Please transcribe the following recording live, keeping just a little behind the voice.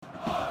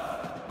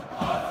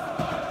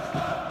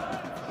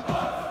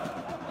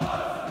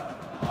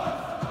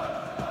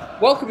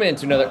Welcome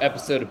into another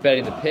episode of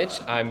Betting the Pitch.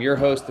 I'm your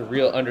host, the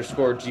real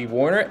underscore G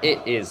Warner. It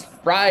is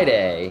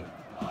Friday,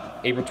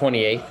 April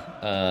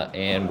 28th,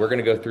 and we're going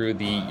to go through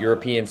the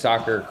European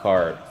soccer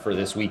card for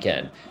this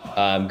weekend.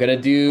 I'm going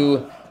to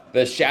do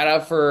the shout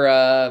out for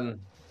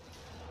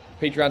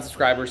Patreon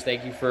subscribers.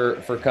 Thank you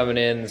for coming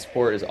in. The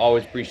support is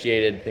always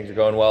appreciated. Things are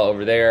going well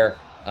over there.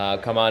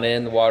 Come on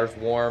in. The water's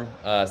warm.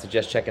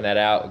 Suggest checking that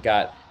out. We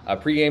got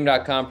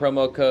pregame.com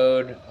promo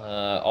code.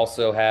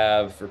 Also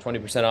have for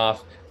 20%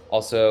 off.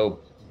 Also,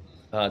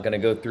 going to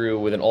go through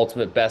with an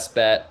ultimate best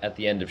bet at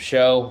the end of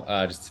show,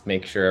 just to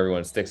make sure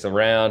everyone sticks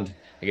around.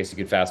 I guess you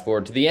could fast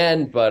forward to the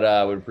end, but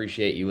would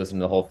appreciate you listening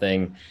to the whole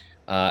thing.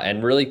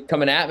 And really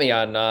coming at me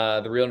on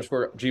the real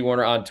underscore G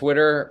Warner on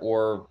Twitter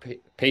or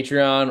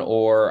Patreon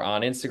or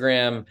on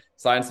Instagram.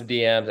 Slide some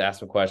DMs, ask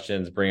some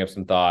questions, bring up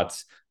some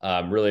thoughts.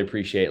 Really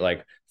appreciate,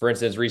 like, for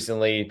instance,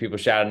 recently people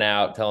shouting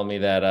out, telling me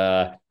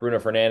that Bruno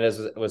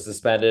Fernandes was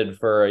suspended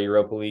for a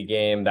Europa League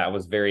game. That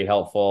was very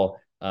helpful.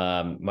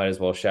 Might as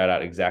well shout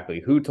out exactly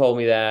who told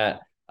me that.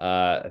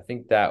 I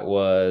think that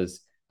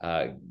was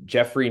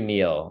Jeffrey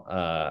Neal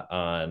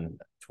on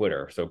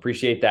Twitter. So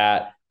appreciate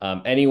that.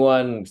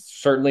 Anyone,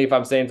 certainly if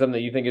I'm saying something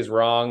that you think is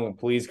wrong,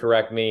 please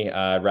correct me.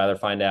 I'd rather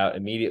find out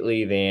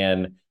immediately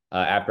than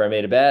after I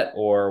made a bet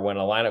or when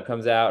a lineup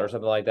comes out or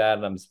something like that.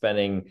 And I'm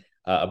spending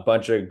a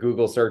bunch of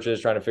Google searches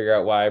trying to figure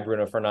out why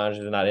Bruno Fernandes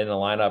is not in the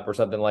lineup or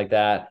something like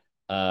that.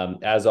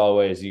 As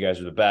always, you guys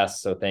are the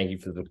best. So thank you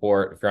for the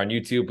support. If you're on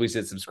YouTube, please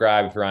hit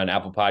subscribe. If you're on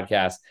Apple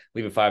Podcasts,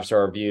 leave a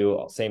 5-star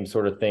review. Same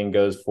sort of thing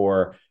goes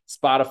for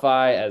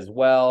Spotify as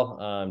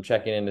well.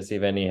 Checking in to see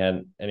if any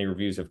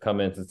reviews have come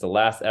in since the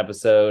last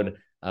episode.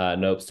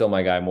 Nope, still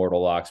my guy,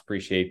 Mortal Locks.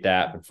 Appreciate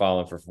that. Been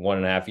following for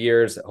 1.5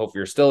 years. Hope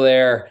you're still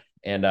there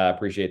and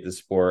appreciate the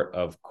support,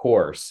 of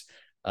course.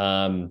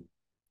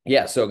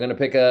 Yeah, so I'm going to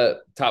pick a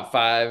top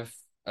five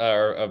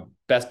or a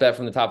best bet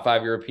from the top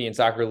 5 European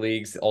soccer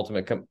leagues.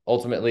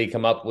 Ultimately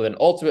come up with an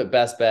ultimate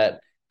best bet.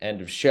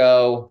 End of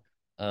show.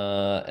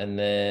 And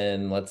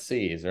then let's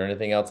see. Is there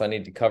anything else I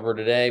need to cover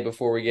today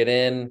before we get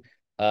in?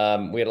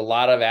 We had a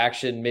lot of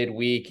action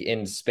midweek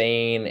in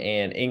Spain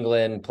and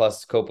England,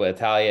 plus Coppa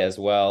Italia as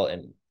well,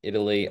 and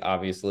Italy,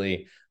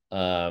 obviously.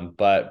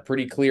 But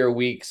pretty clear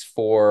weeks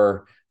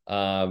for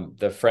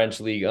the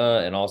French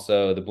Liga and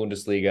also the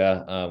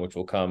Bundesliga, which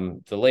will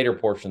come to the later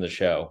portion of the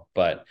show.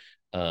 But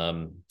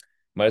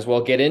might as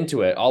well get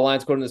into it. All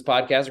lines quoted in this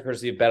podcast are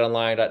courtesy of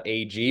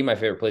betonline.ag, my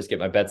favorite place to get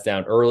my bets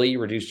down early.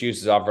 Reduced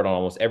juice is offered on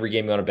almost every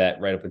game you want to bet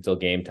right up until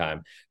game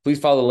time. Please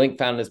follow the link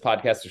found in this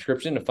podcast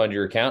description to fund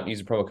your account. Use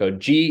the promo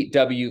code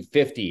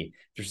GW50 to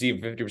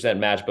receive a 50%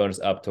 match bonus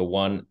up to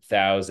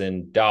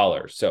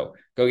 $1,000. So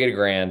go get a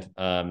grand.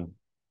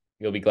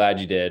 You'll be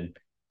glad you did.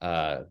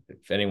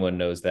 If anyone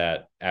knows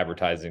that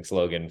advertising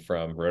slogan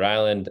from Rhode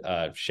Island,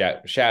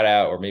 shout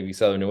out, or maybe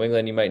Southern New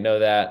England, you might know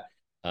that.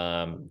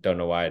 Don't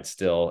know why it's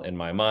still in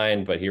my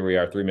mind, but here we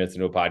are 3 minutes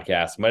into a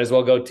podcast. Might as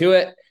well go to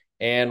it,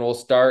 and we'll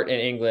start in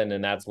England,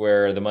 and that's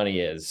where the money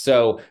is.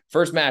 So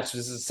first match,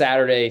 this is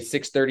Saturday,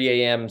 6:30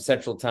 a.m.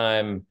 Central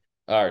Time.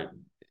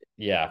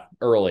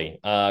 Early.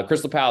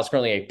 Crystal Palace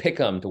currently a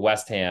pick'em to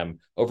West Ham.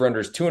 Over under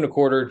is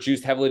 2.25,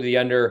 juiced heavily to the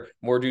under.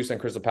 More juice on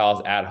Crystal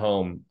Palace at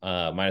home,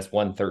 minus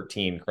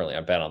 113 currently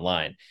on Bet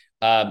Online.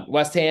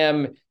 West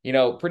Ham,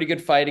 pretty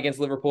good fight against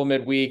Liverpool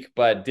midweek,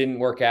 but didn't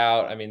work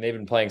out. I mean, they've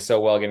been playing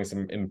so well, getting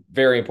some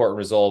very important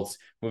results,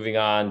 moving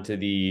on to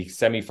the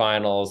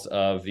semifinals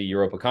of the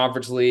Europa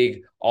Conference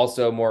League.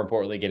 Also, more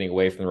importantly, getting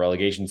away from the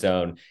relegation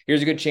zone.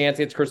 Here's a good chance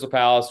against Crystal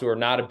Palace, who are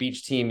not a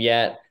beach team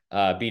yet.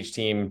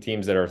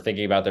 Teams that are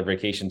thinking about their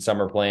vacation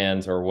summer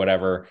plans or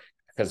whatever,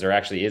 because there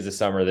actually is a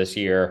summer this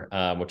year,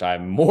 which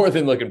I'm more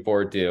than looking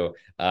forward to.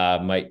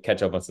 Might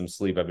catch up on some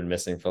sleep I've been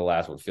missing for the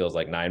last, what feels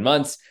like 9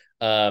 months.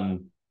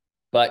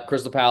 But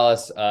Crystal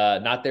Palace,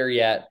 not there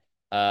yet.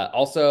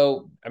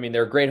 Also, I mean,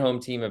 they're a great home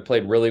team, have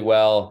played really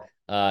well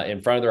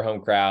in front of their home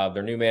crowd.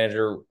 Their new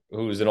manager,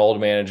 who's an old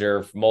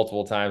manager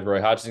multiple times,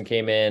 Roy Hodgson,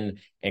 came in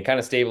and kind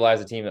of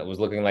stabilized a team that was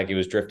looking like it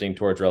was drifting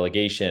towards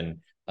relegation.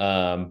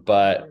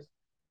 But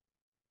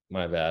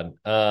my bad.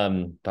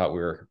 Thought we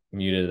were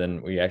muted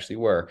than we actually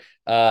were.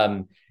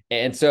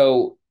 And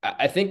so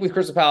I think with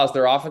Crystal Palace,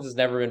 their offense has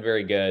never been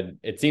very good.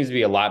 It seems to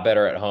be a lot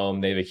better at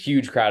home. They have a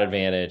huge crowd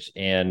advantage.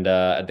 And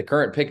at the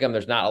current pick'em,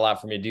 there's not a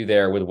lot for me to do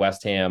there with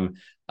West Ham.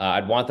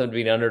 I'd want them to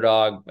be an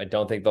underdog. I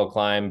don't think they'll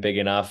climb big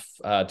enough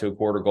to a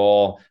quarter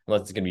goal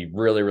unless it's going to be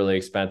really, really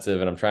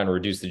expensive. And I'm trying to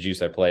reduce the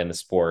juice I play in the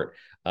sport.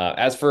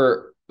 As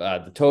for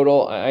the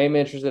total, I am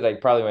interested.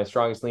 Probably my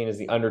strongest lean is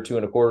the under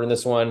 2.25 in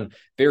this one.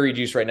 Very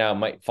juice right now. It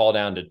might fall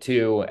down to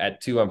 2.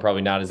 At 2, I'm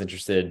probably not as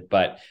interested,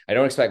 but I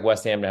don't expect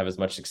West Ham to have as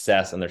much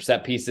success on their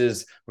set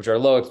pieces, which are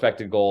low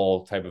expected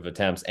goal type of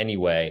attempts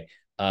anyway.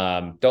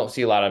 Don't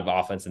see a lot of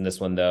offense in this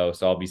one, though.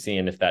 So I'll be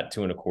seeing if that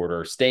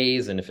 2.25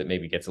 stays and if it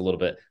maybe gets a little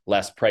bit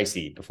less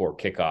pricey before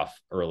kickoff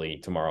early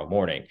tomorrow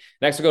morning.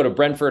 Next, we'll go to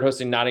Brentford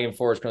hosting Nottingham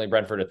Forest. Currently,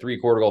 Brentford a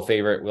 3/4 goal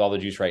favorite with all the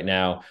juice right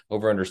now.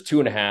 Over unders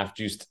 2.5,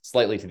 juiced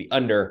slightly to the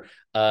under.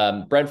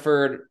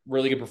 Brentford,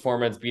 really good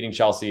performance, beating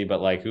Chelsea,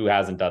 but like who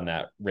hasn't done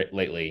that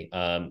lately?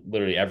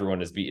 Literally everyone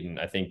has beaten.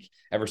 I think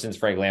ever since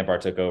Frank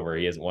Lampard took over,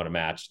 he hasn't won a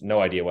match. No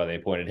idea why they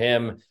appointed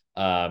him.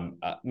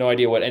 No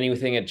idea what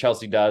anything at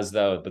Chelsea does,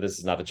 though, but this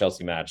is not the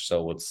Chelsea match,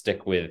 so let's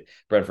stick with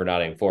Brentford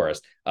Nottingham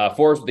Forest.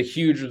 Forest with a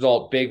huge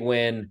result, big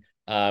win,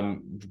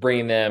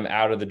 bringing them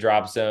out of the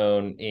drop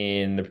zone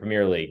in the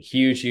Premier League.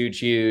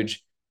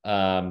 Huge.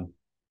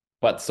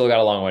 But still got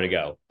a long way to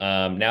go.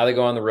 Now they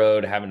go on the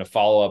road, having to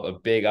follow up a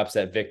big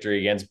upset victory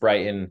against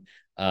Brighton.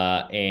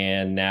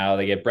 And now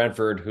they get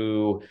Brentford,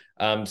 who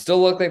still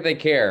look like they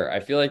care. I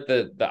feel like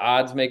the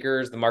odds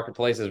makers, the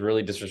marketplace has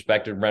really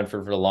disrespected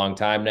Brentford for a long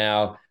time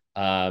now.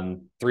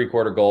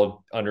 3/4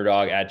 goal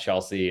underdog at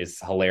Chelsea is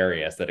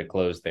hilarious that it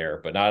closed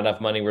there, but not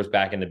enough money worth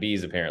back in the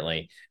bees,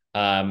 apparently.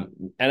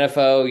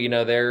 NFO,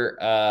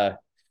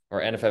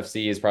 or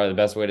NFFC is probably the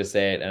best way to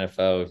say it.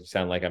 NFO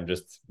sound like I'm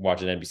just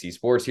watching NBC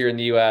Sports here in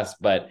the US,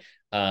 but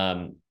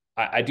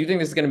I do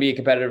think this is going to be a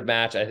competitive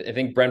match. I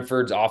think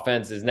Brentford's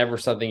offense is never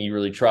something you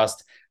really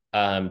trust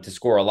to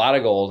score a lot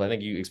of goals. I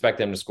think you expect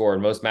them to score in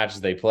most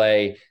matches they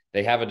play.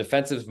 They have a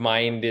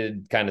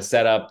defensive-minded kind of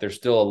setup. They're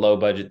still a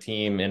low-budget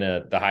team in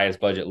the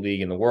highest-budget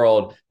league in the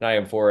world.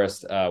 Nottingham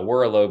Forest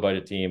were a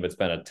low-budget team, but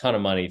spent a ton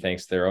of money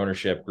thanks to their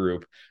ownership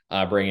group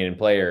bringing in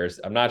players.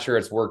 I'm not sure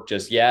it's worked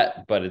just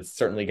yet, but it's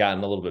certainly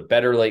gotten a little bit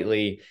better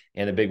lately.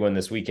 And the big one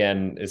this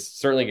weekend is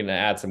certainly going to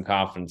add some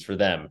confidence for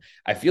them.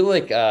 I feel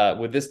like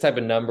with this type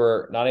of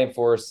number, Nottingham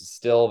Forest is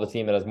still the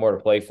team that has more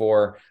to play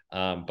for,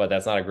 but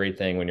that's not a great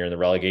thing when you're in the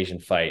relegation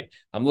fight.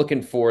 I'm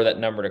looking for that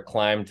number to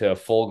climb to a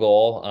full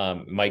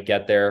goal. Might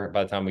get there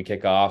by the time we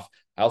kick off.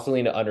 I also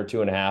lean to under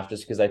 2.5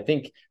 just because I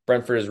think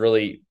Brentford is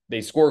really,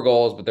 they score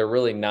goals, but they're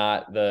really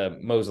not the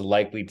most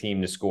likely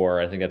team to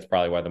score. I think that's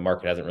probably why the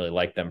market hasn't really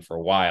liked them for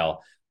a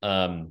while.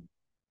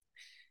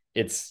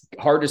 It's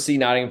hard to see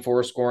Nottingham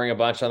Forest scoring a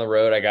bunch on the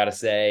road, I got to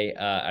say.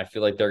 I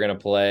feel like they're going to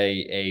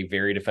play a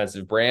very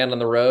defensive brand on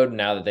the road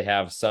now that they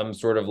have some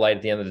sort of light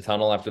at the end of the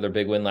tunnel after their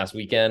big win last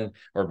weekend,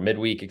 or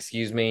midweek,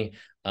 excuse me.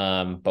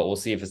 But we'll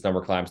see if this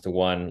number climbs to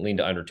 1, lean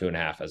to under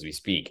 2.5 as we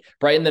speak.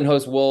 Brighton then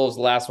hosts Wolves,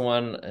 last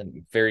one, a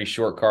very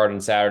short card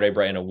on Saturday.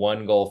 Brighton a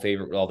 1-goal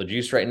favorite with all the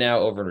juice right now.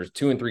 Over under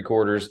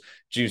 2.75,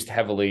 juiced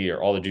heavily,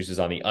 or all the juices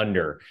on the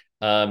under.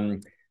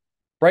 Brighton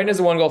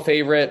is a 1-goal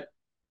favorite,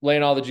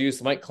 laying all the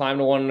juice, might climb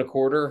to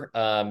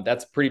 1.25.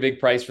 That's a pretty big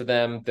price for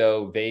them,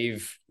 though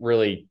they've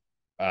really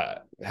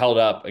held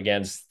up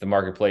against the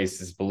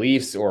marketplace's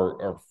beliefs,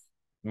 or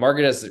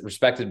market has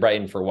respected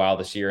Brighton for a while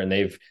this year, and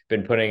they've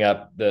been putting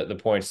up the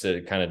points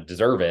to kind of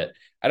deserve it.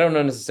 I don't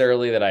know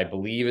necessarily that I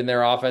believe in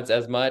their offense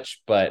as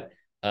much, but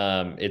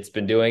it's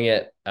been doing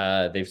it.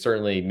 They've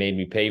certainly made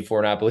me pay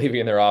for not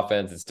believing in their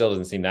offense. It still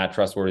doesn't seem that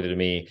trustworthy to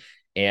me.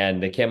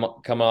 And they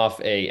come off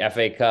a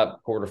FA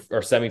Cup quarter or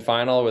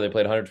semifinal where they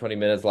played 120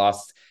 minutes,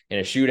 lost in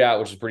a shootout,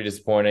 which is pretty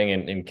disappointing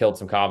and killed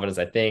some confidence,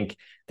 I think.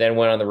 Then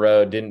went on the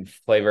road, didn't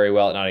play very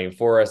well at Nottingham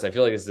Forest. I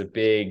feel like this is a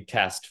big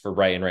test for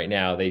Brighton right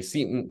now. They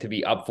seem to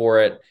be up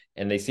for it,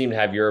 and they seem to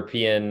have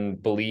European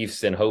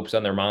beliefs and hopes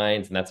on their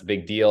minds, and that's a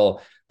big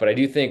deal. But I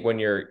do think when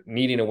you're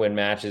needing to win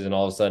matches and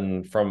all of a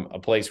sudden from a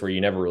place where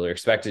you never really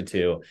expected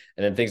to,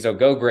 and then things don't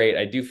go great,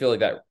 I do feel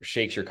like that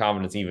shakes your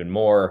confidence even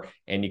more.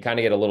 And you kind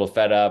of get a little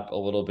fed up, a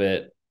little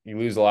bit, you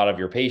lose a lot of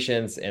your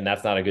patience. And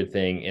that's not a good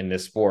thing in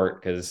this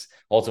sport, because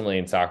ultimately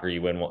in soccer,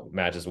 you win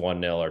matches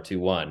 1-0 or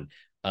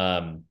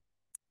 2-1.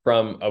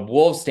 From a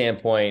Wolves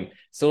standpoint,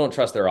 still don't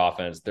trust their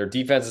offense. Their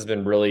defense has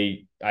been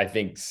really, I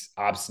think,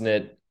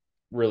 obstinate,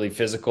 really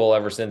physical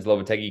ever since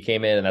Lopetegui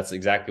came in, and that's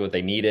exactly what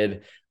they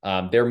needed.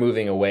 They're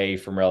moving away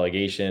from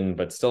relegation,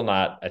 but still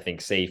not, I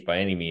think, safe by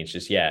any means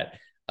just yet.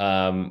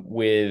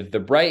 With the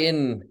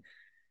Brighton,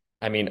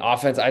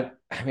 offense, I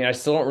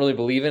still don't really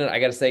believe in it. I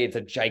got to say, it's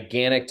a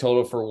gigantic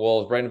total for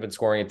Wolves. Brighton have been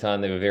scoring a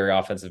ton. They have a very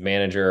offensive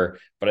manager,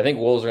 but I think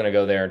Wolves are going to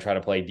go there and try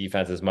to play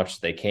defense as much as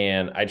they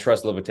can. I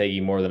trust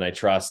Lopetegui more than I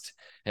trust,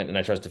 and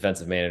I trust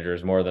defensive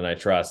managers more than I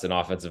trust an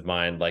offensive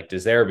mind like De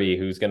Zerbi,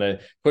 who's going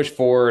to push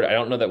forward. I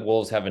don't know that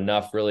Wolves have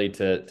enough really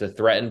to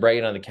threaten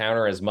Brighton on the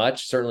counter as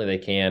much. Certainly they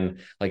can,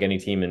 like any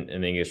team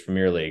in the English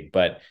Premier League,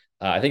 but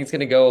I think it's going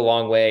to go a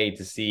long way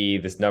to see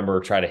this number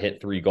try to hit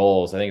 3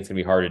 goals. I think it's going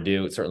to be hard to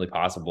do. It's certainly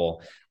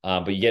possible,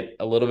 but you get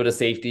a little bit of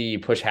safety. You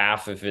push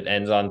half if it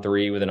ends on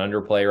 3 with an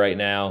underplay right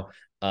now.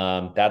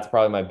 That's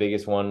probably my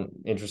biggest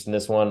interest in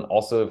this one.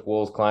 Also, if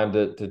Wolves climb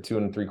to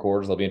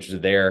 2.75, I'll be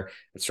interested there.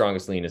 The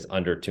strongest lean is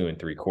under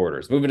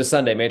 2.75. Moving to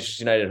Sunday,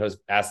 Manchester United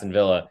hosts Aston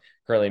Villa.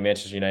 Currently,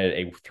 Manchester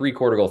United a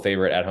 3/4 goal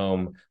favorite at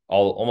home.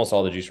 Almost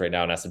all the juice right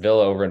now in Aston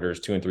Villa. Over under is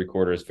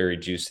 2.75, very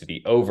juiced to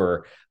the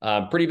over.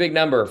 Pretty big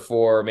number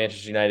for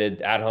Manchester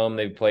United at home.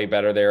 They play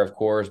better there, of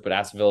course, but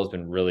Aston Villa has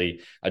been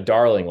really a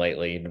darling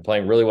lately. Been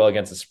playing really well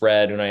against the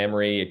spread. Unai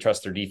Emery, I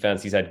trust their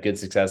defense. He's had good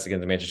success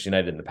against Manchester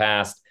United in the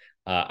past.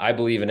 I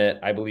believe in it.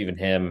 I believe in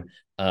him.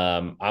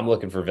 I'm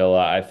looking for Villa.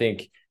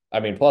 I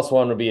mean,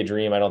 +1 would be a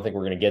dream. I don't think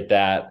we're going to get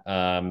that.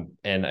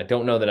 And I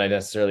don't know that I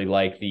necessarily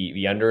like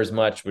the under as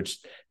much, which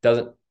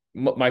doesn't.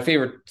 My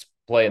favorite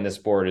play in this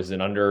sport is an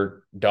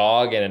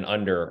underdog and an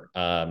under.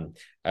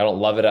 I don't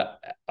love it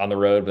on the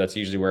road, but that's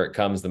usually where it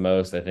comes the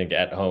most. I think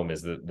at home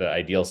is the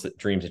ideal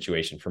dream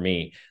situation for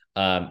me.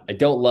 I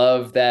don't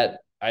love that.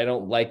 I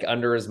don't like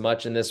under as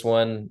much in this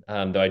one,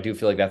 though I do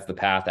feel like that's the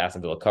path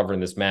Aston Villa cover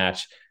in this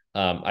match.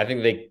 I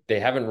think they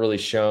haven't really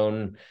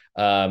shown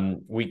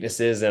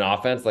weaknesses in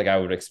offense like I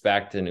would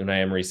expect. And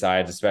Unai Emery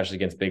sides, especially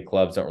against big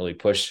clubs, don't really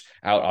push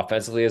out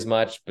offensively as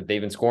much, but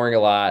they've been scoring a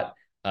lot.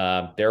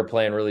 They're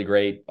playing really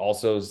great.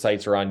 Also,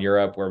 sights are on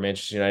Europe, where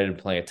Manchester United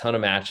are playing a ton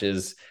of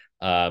matches.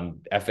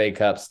 FA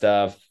Cup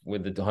stuff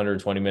with the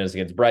 120 minutes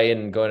against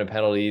Brighton, going to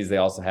penalties. They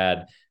also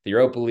had the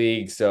Europa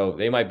League, so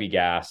they might be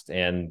gassed.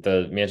 And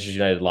the Manchester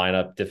United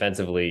lineup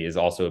defensively is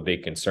also a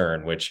big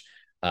concern, which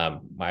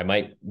I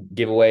might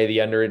give away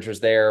the under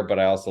interest there, but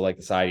I also like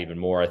the side even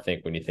more. I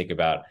think when you think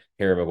about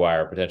Harry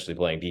Maguire potentially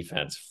playing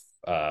defense,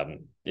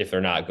 if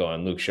they're not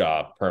going Luke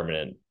Shaw,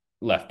 permanent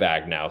left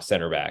back, now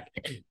center back.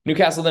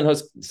 Newcastle then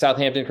hosts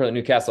Southampton. Currently,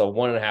 Newcastle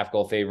 1.5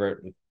 goal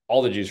favorite.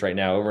 All the juice right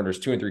now. Over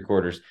unders 2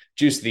 3/4.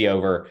 Juice to the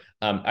over.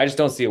 I just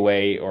don't see a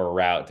way or a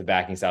route to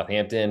backing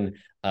Southampton.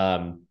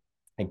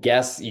 I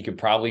guess you could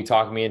probably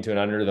talk me into an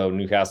under, though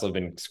Newcastle have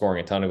been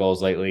scoring a ton of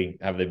goals lately.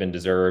 Have they been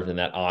deserved? And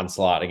that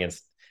onslaught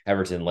against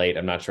Everton late,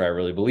 I'm not sure I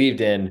really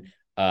believed in,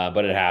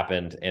 but it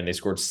happened, and they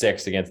scored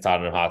 6 against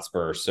Tottenham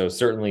Hotspur. So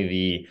certainly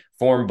the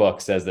form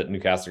book says that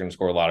Newcastle are going to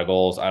score a lot of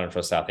goals. I don't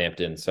trust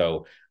Southampton,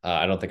 so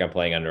I don't think I'm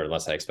playing under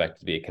unless I expect it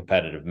to be a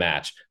competitive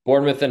match.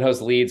 Bournemouth then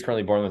hosts Leeds.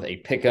 Currently Bournemouth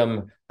a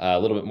pick'em, a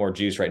little bit more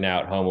juice right now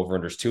at home. Over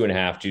unders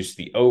 2.5, juice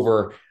to the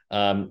over.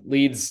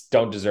 Leeds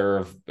don't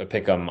deserve a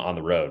pick'em on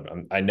the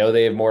road. I know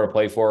they have more to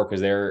play for because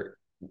they're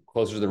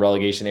closer to the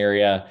relegation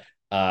area.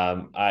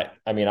 I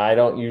mean, I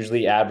don't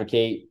usually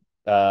advocate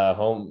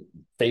home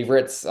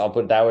favorites, I'll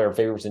put it that way, or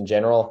favorites in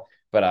general,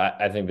 but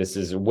I think this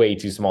is way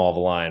too small of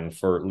a line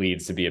for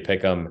Leeds to be a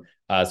pick 'em.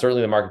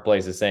 Certainly the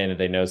marketplace is saying that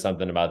they know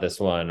something about this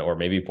one, or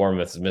maybe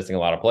Bournemouth is missing a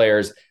lot of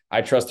players.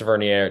 I trust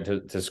Tavernier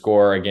to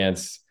score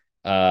against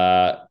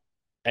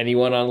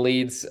anyone on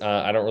Leeds.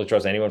 I don't really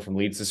trust anyone from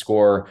Leeds to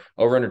score.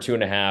 Over under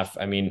 2.5.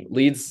 I mean,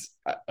 Leeds,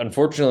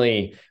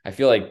 unfortunately, I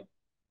feel like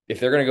if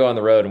they're going to go on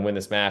the road and win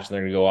this match and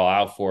they're going to go all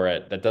out for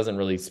it, that doesn't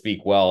really speak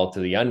well to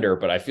the under.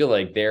 But I feel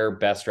like their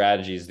best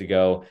strategy is to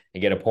go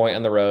and get a point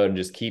on the road and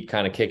just keep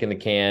kind of kicking the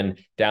can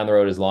down the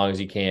road as long as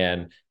you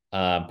can.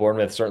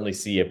 Bournemouth certainly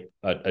see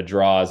a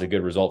draw as a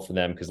good result for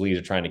them because Leeds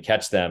are trying to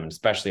catch them,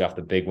 especially off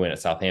the big win at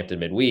Southampton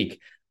midweek.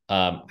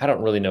 I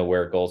don't really know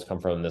where goals come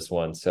from in this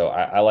one. So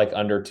I like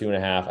under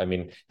 2.5. I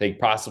mean, they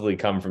possibly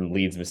come from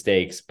Leeds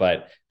mistakes,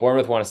 but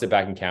Bournemouth want to sit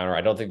back and counter. I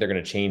don't think they're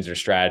going to change their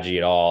strategy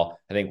at all.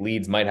 I think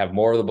Leeds might have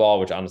more of the ball,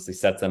 which honestly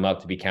sets them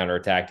up to be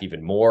counterattacked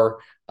even more.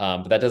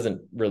 But that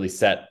doesn't really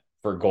set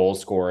for goal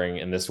scoring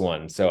in this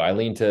one. So I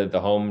lean to the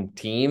home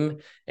team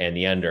and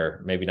the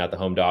under, maybe not the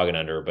home dog and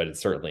under, but it's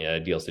certainly an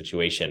ideal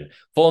situation.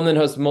 Fulham then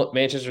hosts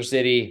Manchester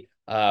City.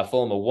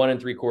 Fulham a 1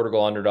 3/4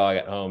 goal underdog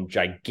at home.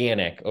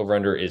 Gigantic. Over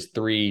under is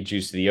 3,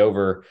 juice to the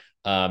over.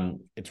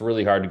 It's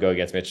really hard to go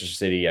against Manchester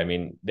City. I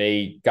mean,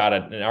 they got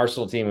an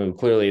Arsenal team who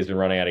clearly has been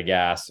running out of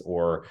gas,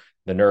 or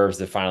the nerves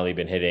have finally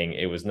been hitting.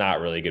 It was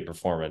not really a good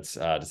performance,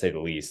 to say the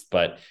least.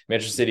 But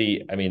Manchester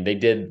City, I mean, they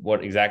did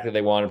what exactly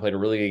they wanted, played a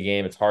really good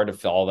game. It's hard to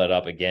follow that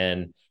up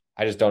again.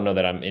 I just don't know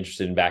that I'm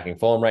interested in backing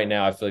Fulham right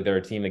now. I feel like they're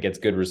a team that gets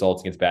good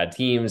results against bad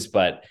teams,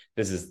 but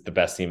this is the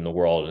best team in the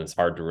world, and it's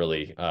hard to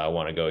really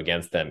want to go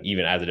against them,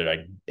 even as it is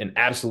an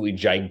absolutely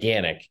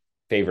gigantic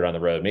favorite on the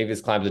road. Maybe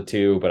this climbs a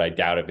 2, but I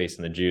doubt it based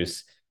on the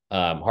juice.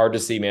 Hard to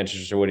see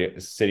Manchester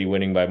City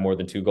winning by more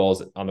than 2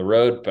 goals on the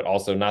road, but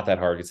also not that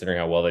hard considering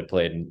how well they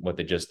played and what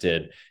they just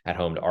did at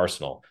home to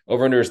Arsenal.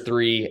 Over under is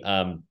 3.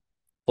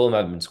 Fulham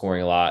haven't been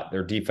scoring a lot.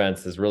 Their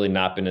defense has really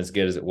not been as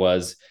good as it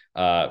was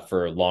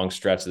for a long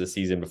stretch of the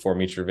season before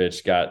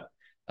Mitrovic got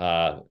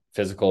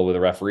physical with a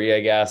referee, I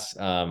guess.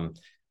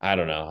 I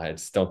don't know. I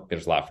just don't think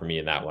there's a lot for me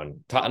in that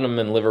one. Tottenham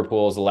and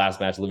Liverpool is the last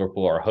match.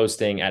 Liverpool are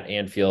hosting at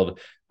Anfield.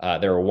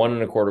 They're a 1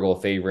 1/4 goal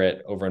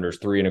favorite. Over under is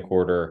 3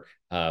 1/4.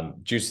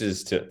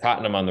 Juices to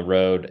Tottenham on the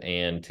road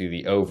and to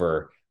the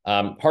over.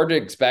 Hard to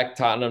expect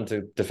Tottenham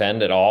to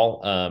defend at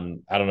all.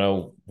 I don't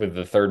know, with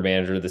the third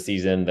manager of the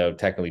season, though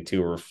technically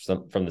 2 were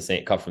from the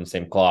same cut from the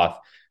same cloth.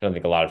 I don't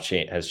think a lot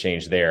of has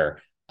changed there.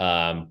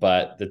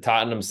 But the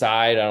Tottenham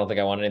side, I don't think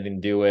I want anything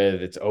to do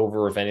with. It's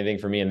over, if anything,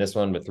 for me in this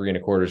one, but 3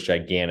 1/4 is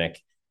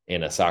gigantic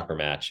in a soccer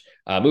match.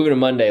 Moving to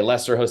Monday,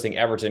 Leicester hosting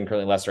Everton.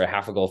 Currently, Leicester a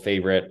 1/2 goal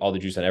favorite. All the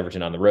juice on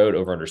Everton on the road.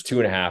 Over under is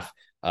 2.5.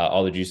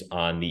 All the juice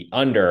on the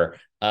under.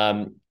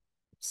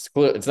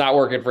 It's not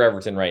working for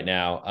Everton right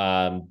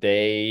now.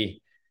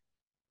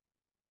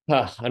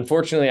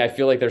 Unfortunately, I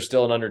feel like they're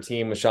still an under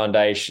team with Sean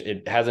Dyche.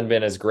 It hasn't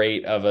been as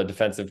great of a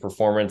defensive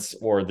performance,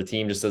 or the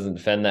team just doesn't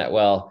defend that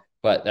well,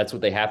 but that's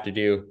what they have to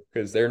do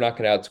because they're not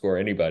going to outscore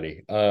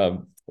anybody.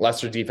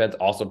 Leicester defense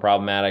also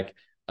problematic.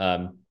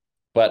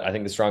 But I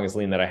think the strongest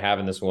lean that I have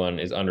in this one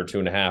is under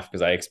 2.5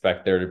 because I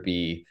expect there to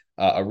be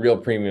a real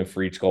premium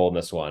for each goal in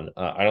this one.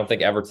 I don't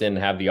think Everton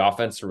have the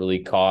offense to really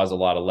cause a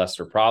lot of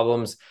Leicester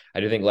problems. I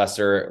do think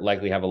Leicester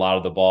likely have a lot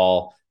of the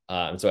ball.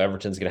 And so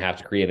Everton's going to have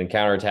to create in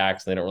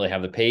counterattacks. And they don't really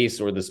have the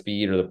pace or the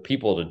speed or the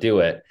people to do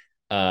it.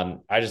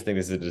 I just think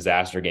this is a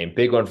disaster game.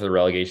 Big one for the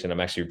relegation. I'm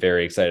actually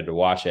very excited to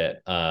watch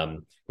it,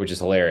 which is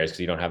hilarious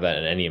because you don't have that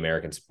in any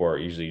American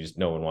sport. Usually just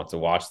no one wants to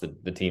watch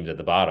the teams at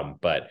the bottom.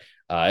 But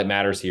it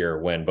matters here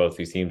when both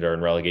these teams are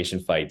in relegation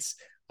fights.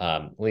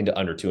 Lean to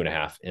under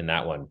 2.5 in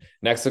that one.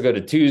 Next, we'll go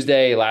to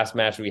Tuesday. Last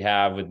match we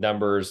have with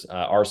numbers.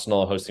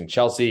 Arsenal hosting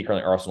Chelsea.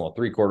 Currently, Arsenal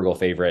 3/4 goal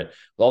favorite.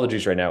 With all the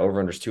juice right now, over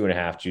under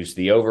 2.5. Juice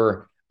the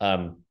over.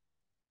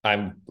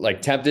 I'm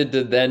like tempted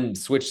to then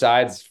switch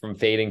sides from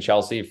fading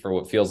Chelsea for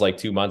what feels like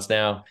 2 months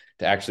now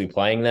to actually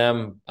playing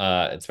them,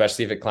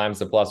 especially if it climbs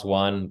to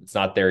 +1. It's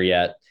not there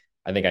yet.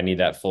 I think I need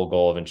that full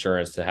goal of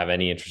insurance to have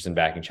any interest in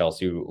backing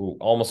Chelsea, who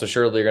almost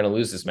assuredly are going to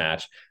lose this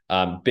match.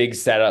 Big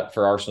setup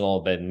for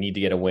Arsenal that need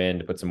to get a win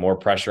to put some more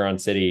pressure on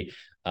City.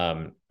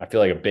 I feel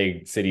like a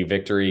big City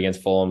victory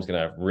against Fulham is going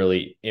to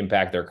really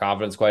impact their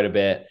confidence quite a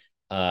bit.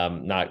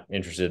 Not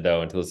interested,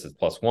 though, until this is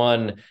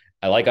 +1.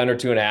 I like under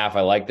 2.5.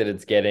 I like that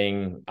it's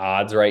getting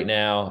odds right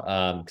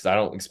now because I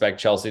don't expect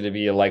Chelsea to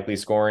be a likely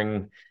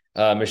scoring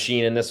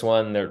machine in this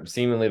one.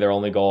 Seemingly their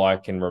only goal I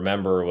can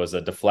remember was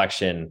a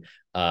deflection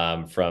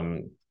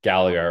from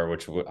Gallagher,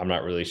 which I'm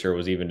not really sure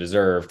was even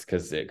deserved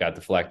because it got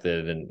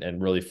deflected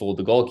and really fooled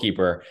the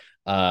goalkeeper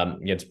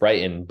against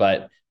Brighton.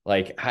 But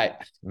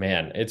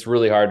it's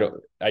really hard.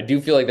 I do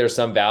feel like there's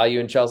some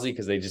value in Chelsea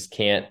because they just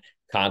can't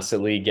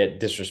constantly get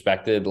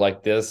disrespected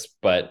like this,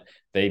 but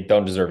they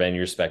don't deserve any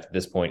respect at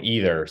this point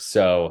either.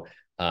 So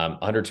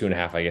under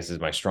 2.5, I guess, is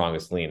my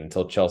strongest lean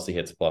until Chelsea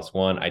hits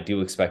 +1. I do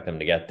expect them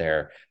to get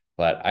there,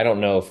 but I don't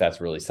know if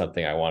that's really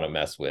something I want to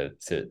mess with,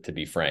 to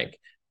be frank.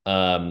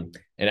 And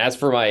as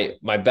for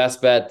my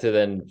best bet to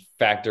then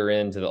factor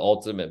into the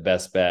ultimate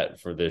best bet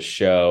for this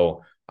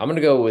show, I'm going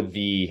to go with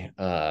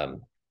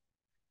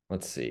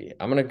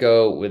I'm going to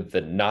go with the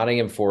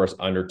Nottingham Forest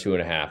under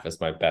 2.5 as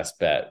my best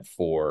bet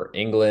for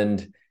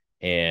England.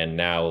 And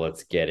now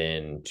let's get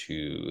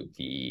into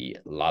the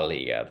La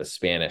Liga, the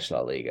Spanish La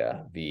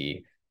Liga,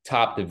 the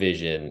top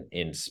division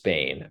in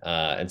Spain.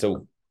 And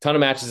so ton of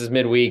matches this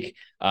midweek.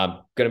 Going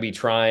to be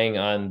trying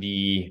on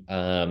the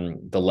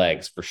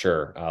legs for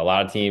sure. A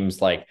lot of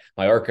teams like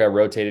Mallorca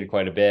rotated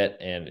quite a bit,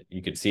 and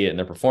you could see it in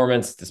their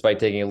performance despite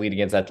taking a lead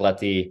against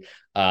Atleti.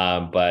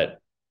 But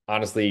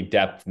honestly,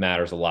 depth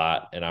matters a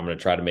lot, and I'm going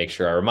to try to make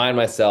sure I remind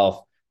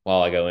myself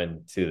while I go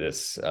into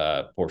this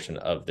portion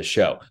of the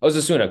show.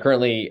 Osasuna,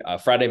 currently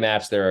Friday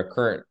match. They're a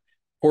current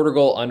quarter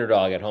goal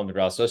underdog at home to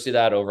Real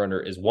Sociedad. Over under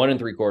is 1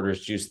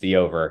 3/4. Juice the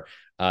over.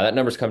 That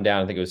number's come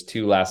down. I think it was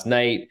 2 last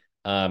night.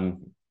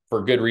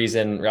 For good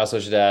reason. Real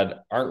Sociedad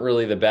aren't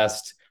really the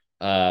best,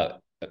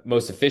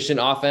 most efficient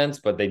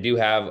offense, but they do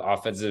have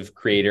offensive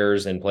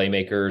creators and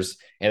playmakers,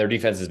 and their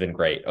defense has been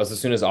great.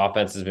 Osasuna's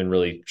offense has been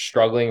really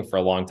struggling for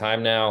a long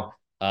time now.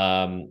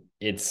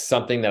 It's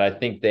something that I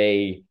think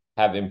they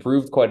have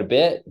improved quite a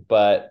bit,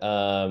 but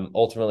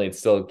ultimately it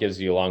still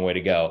gives you a long way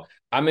to go.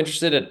 I'm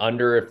interested in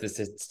under if this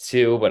is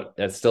 2, but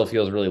that still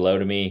feels really low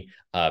to me.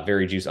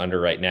 Very juice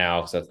under right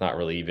now, so that's not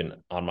really even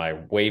on my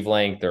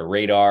wavelength or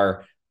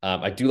radar.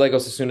 I do like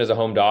Osasuna as a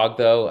home dog,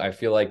 though. I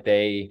feel like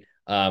they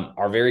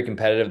are very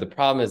competitive. The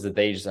problem is that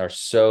they just are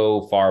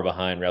so far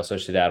behind Real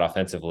Sociedad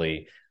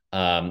offensively.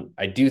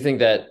 I do think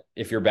that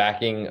if you're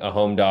backing a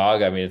home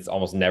dog, I mean, it's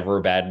almost never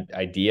a bad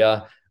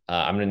idea.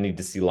 I'm going to need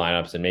to see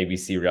lineups and maybe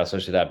see Real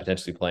Sociedad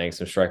potentially playing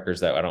some strikers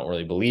that I don't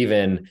really believe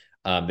in.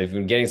 They've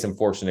been getting some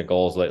fortunate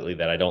goals lately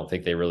that I don't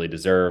think they really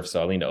deserve.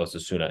 So I lean to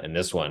Osasuna in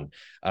this one.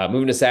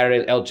 Moving to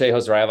Saturday, Elche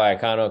hosts Rayo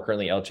Vallecano.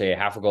 Currently, Elche a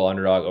half a goal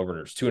underdog,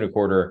 over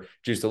 2.25,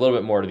 juiced a little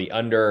bit more to the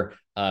under.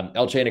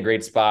 Elche in a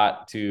great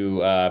spot to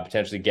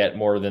potentially get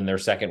more than their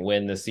second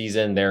win this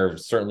season. They're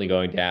certainly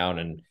going down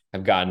and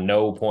have gotten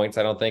no points,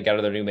 I don't think, out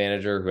of their new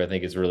manager, who I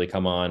think has really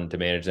come on to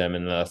manage them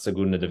in the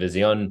Segunda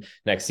División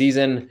next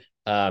season.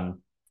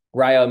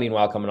 Rayo,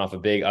 meanwhile, coming off a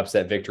big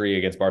upset victory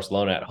against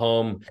Barcelona at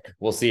home.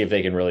 We'll see if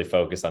they can really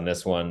focus on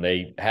this one.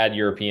 They had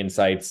European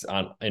sights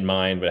in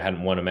mind, but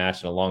hadn't won a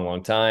match in a long,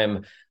 long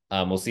time.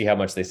 We'll see how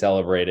much they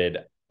celebrated.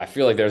 I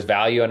feel like there's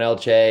value on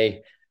Elche.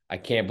 I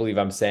can't believe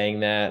I'm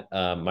saying that.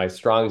 My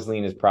strongest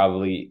lean is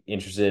probably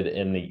interested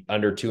in the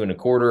under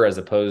 2.25 as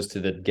opposed to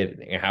the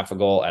getting a half a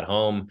goal at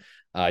home.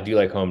 I do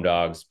like home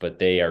dogs, but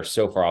they are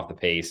so far off the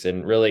pace.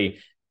 And really,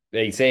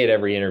 they say at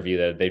every interview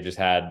that they've just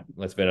had,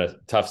 it's been a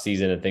tough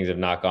season and things have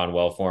not gone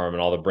well for them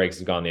and all the breaks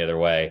have gone the other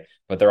way,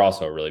 but they're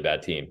also a really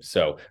bad team.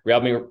 So Real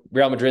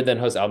Madrid then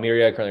hosts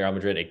Almeria. Currently Real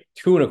Madrid, a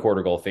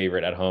 2.25 goal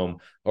favorite at home.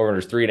 Over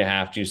under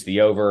 3.5, juice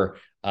the over.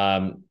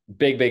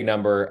 Big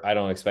number. I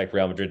don't expect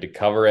Real Madrid to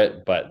cover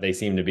it, but they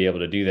seem to be able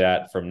to do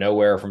that from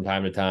nowhere from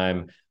time to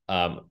time.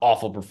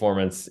 Awful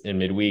performance in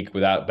midweek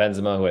without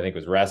Benzema, who I think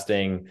was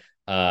resting.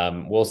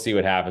 We'll see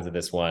what happens in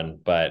this one,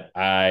 but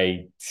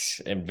I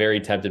am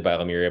very tempted by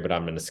Almeria, but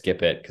I'm going to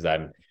skip it because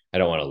I'm I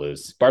don't want to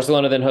lose.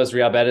 Barcelona then hosts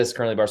Real Betis.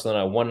 Currently,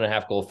 Barcelona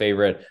 1.5 goal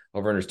favorite.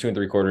 Over unders 2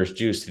 3/4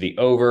 juice to the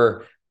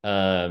over.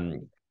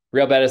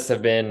 Real Betis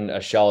have been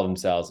a shell of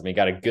themselves. I mean,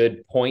 got a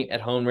good point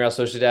at home, Real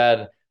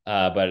Sociedad.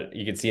 But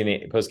you can see in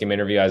the post-game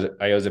interview,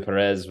 Ayoze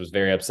Perez was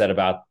very upset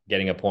about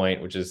getting a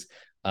point, which is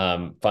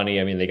funny.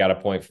 I mean, they got a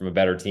point from a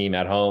better team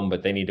at home,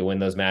 but they need to win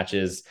those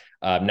matches.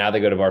 Now they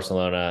go to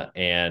Barcelona,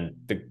 and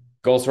the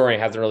goal scoring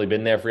hasn't really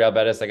been there for Real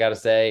Betis, I got to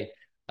say.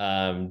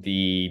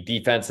 The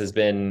defense has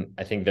been,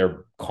 I think,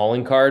 their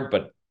calling card,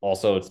 but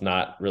also it's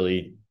not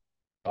really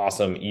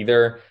awesome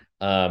either.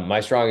 My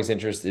strongest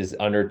interest is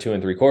under 2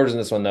 3/4 in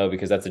this one, though,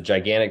 because that's a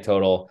gigantic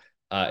total.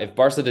 If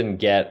Barca didn't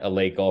get a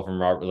late goal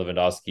from Robert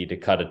Lewandowski to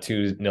cut a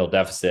 2-0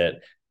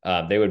 deficit,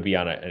 they would be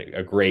on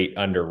a great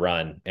under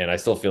run. And I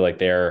still feel like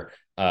the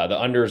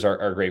unders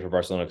are great for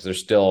Barcelona because they're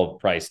still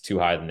priced too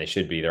high than they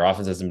should be. Their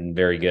offense hasn't been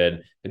very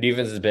good. The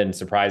defense has been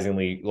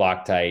surprisingly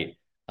Loctite.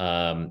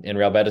 And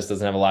Real Betis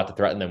doesn't have a lot to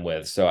threaten them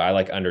with. So I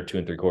like under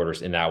 2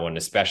 3/4 in that one,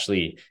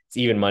 especially it's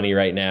even money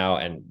right now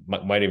and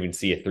might even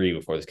see a 3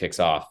 before this kicks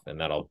off.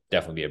 And that'll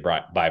definitely be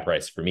a buy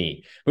price for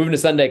me. Moving to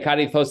Sunday,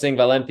 Cadiz hosting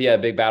Valencia, a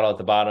big battle at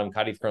the bottom.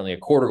 Cadiz currently a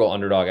quarter goal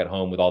underdog at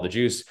home with all the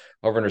juice.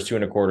 Over under 2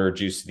 1/4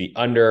 juice to the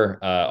under,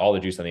 all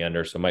the juice on the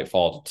under. So might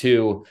fall to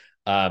 2.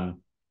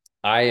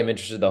 I am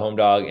interested in the home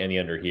dog and the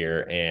under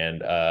here.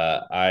 And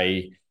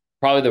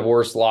probably the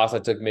worst loss I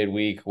took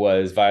midweek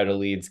was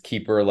Valladolid's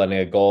keeper letting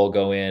a goal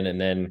go in and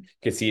then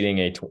conceding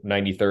a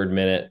 93rd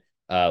minute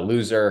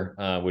loser,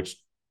 which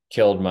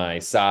killed my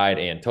side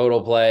and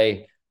total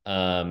play,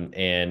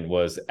 and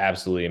was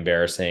absolutely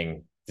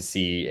embarrassing to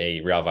see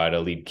a Real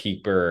Valladolid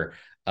keeper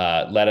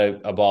let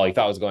a ball he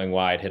thought was going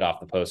wide hit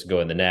off the post and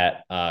go in the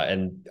net.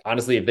 And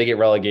honestly, if they get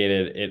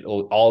relegated,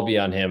 it'll all be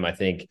on him, I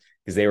think,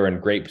 because they were in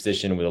great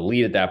position with a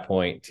lead at that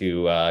point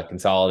to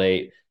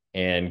consolidate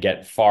and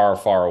get far,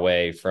 far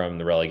away from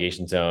the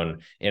relegation zone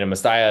in a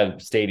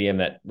Mestalla stadium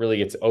that really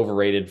gets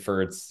overrated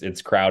for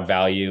its crowd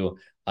value.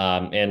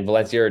 And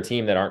Valencia are a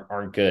team that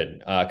aren't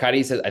good.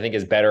 Cadiz, I think,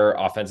 is better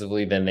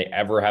offensively than they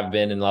ever have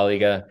been in La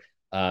Liga.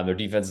 Their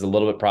defense is a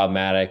little bit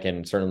problematic,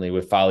 and certainly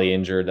with Fali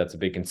injured, that's a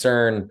big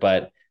concern.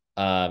 But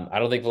I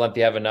don't think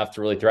Valencia have enough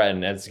to really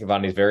threaten. Edson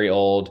Cavani is very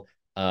old.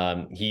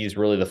 He's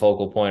really the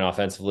focal point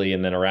offensively,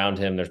 and then around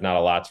him, there's not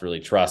a lot to really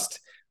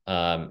trust.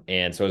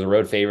 And so as a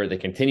road favorite, they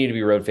continue to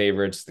be road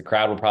favorites. The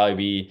crowd will probably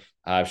be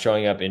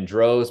showing up in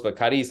droves, but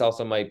Cadiz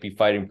also might be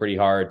fighting pretty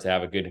hard to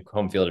have a good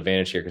home field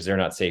advantage here because they're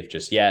not safe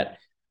just yet.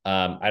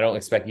 I don't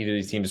expect either of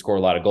these teams to score a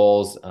lot of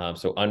goals.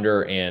 So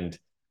under and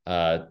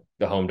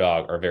the home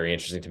dog are very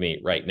interesting to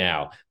me right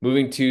now.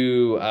 Moving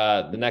to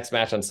the next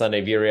match on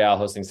Sunday, Villarreal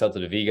hosting Celta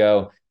de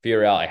Vigo.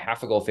 Villarreal, a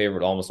half a goal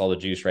favorite, almost all the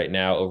juice right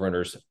now.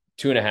 Over-unders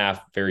 2.5,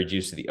 very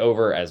juice to the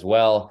over as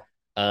well.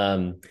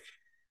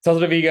 Celta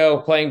de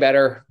Vigo playing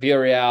better.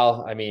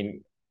 Villarreal, I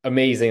mean,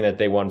 amazing that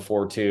they won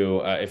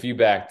 4-2. If you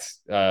backed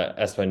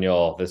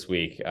Espanyol this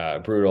week,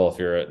 brutal. If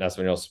you're an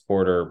Espanyol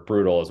supporter,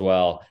 brutal as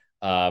well.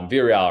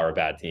 Villarreal are a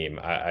bad team.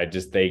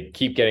 They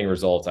keep getting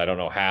results. I don't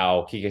know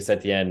how. Quique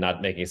Setien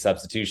not making a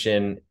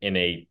substitution in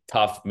a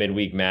tough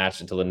midweek match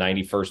until the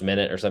 91st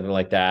minute or something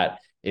like that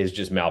is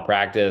just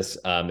malpractice.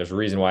 There's a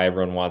reason why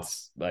everyone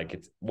wants,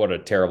 what a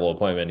terrible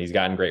appointment. He's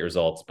gotten great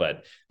results,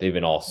 but they've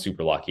been all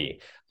super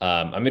lucky.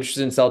 I'm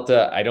interested in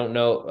Celta. I don't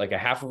know, a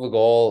half of a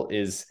goal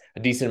is a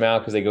decent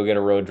amount because they go get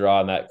a road draw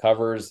and that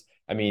covers.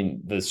 I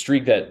mean, the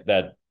streak that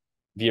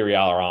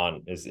Villarreal are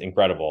on is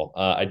incredible.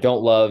 I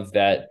don't love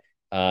that.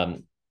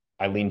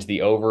 I lean to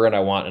the over and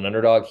I want an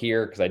underdog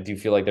here because I do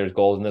feel like there's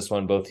goals in this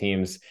one. Both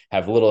teams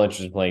have little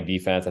interest in playing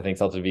defense. I think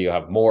Celta Vigo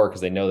have more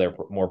because they know they're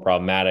more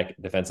problematic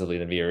defensively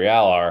than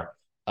Villarreal are.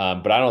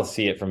 But I don't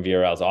see it from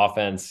Villarreal's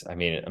offense. I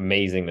mean,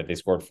 amazing that they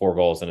scored 4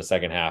 goals in the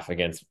second half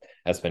against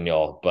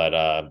Espanyol,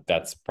 but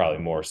that's probably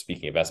more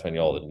speaking of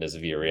Espanyol than it is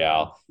of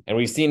Villarreal. And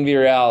we've seen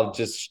Villarreal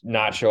just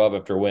not show up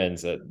after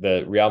wins.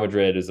 The Real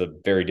Madrid is a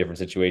very different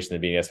situation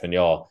than being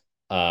Espanyol.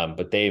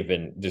 But they've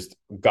been just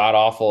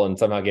god-awful and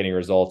somehow getting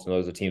results, and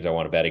those are teams I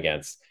want to bet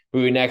against.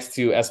 Moving next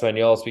to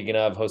Espanyol, speaking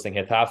of, hosting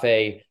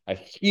Getafe, a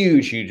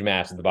huge, huge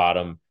match at the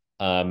bottom.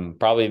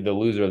 Probably the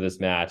loser of this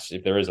match,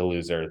 if there is a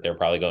loser, they're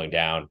probably going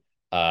down.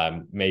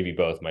 Maybe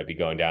both might be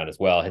going down as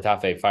well.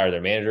 Getafe fired their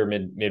manager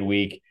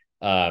midweek.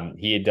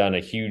 He had done a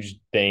huge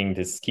thing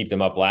to keep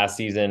them up last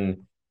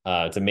season.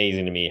 It's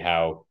amazing to me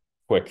how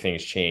quick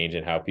things change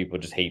and how people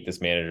just hate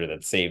this manager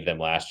that saved them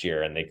last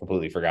year, and they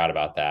completely forgot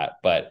about that.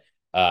 But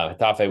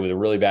Getafe with a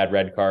really bad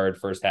red card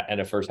first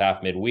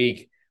half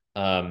midweek.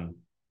 The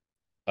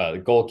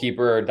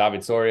goalkeeper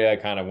David Soria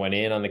kind of went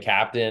in on the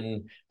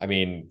captain. I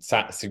mean,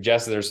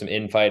 suggested there's some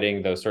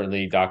infighting, though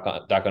certainly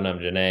Dako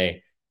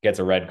Namjane gets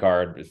a red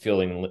card. It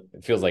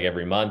feels like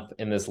every month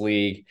in this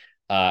league.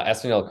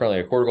 Espanyol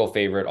currently a quarter goal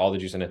favorite. All the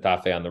juice on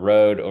Getafe on the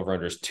road. Over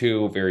under is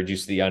 2. Very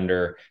juicy the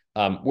under.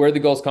 Where the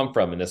goals come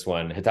from in this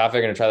one? Getafe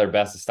are going to try their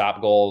best to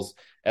stop goals.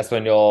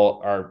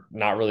 Espanyol are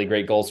not really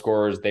great goal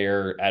scorers.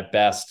 They're at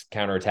best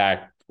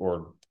counterattack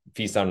or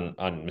feast on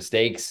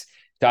mistakes.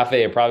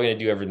 Getafe are probably going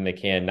to do everything they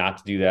can not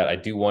to do that. I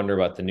do wonder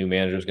what the new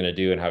manager is going to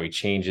do and how he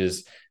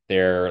changes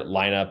their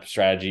lineup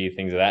strategy,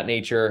 things of that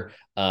nature.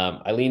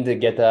 I lean to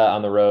get that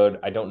on the road.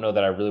 I don't know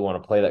that I really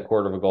want to play that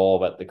quarter of a goal,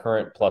 but the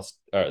current plus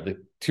the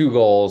 2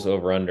 goals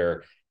over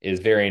under is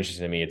very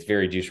interesting to me. It's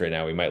very juicy right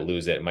now. We might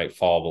lose it. It might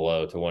fall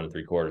below to 1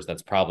 3/4.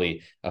 That's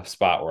probably a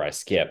spot where I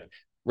skip.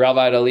 Real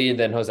Valladolid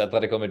then hosts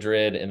Atletico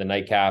Madrid in the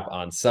nightcap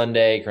on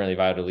Sunday. Currently,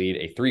 Valladolid,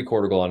 a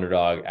 3/4 goal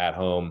underdog at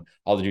home.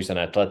 All the juice on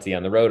Atleti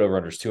on the road. Over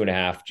unders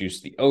 2.5.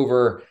 Juice the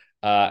over.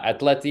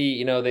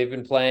 Atleti, they've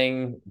been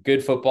playing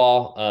good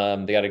football.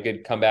 They got a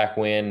good comeback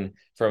win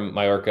from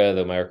Mallorca,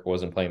 though Mallorca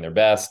wasn't playing their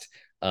best.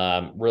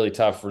 Really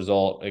tough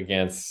result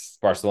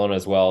against Barcelona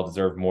as well.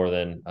 Deserved more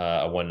than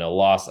a 1-0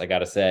 loss, I got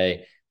to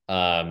say,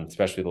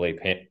 especially the late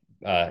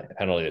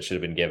penalty that should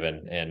have been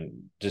given, and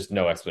just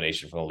no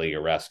explanation from the Liga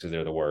refs because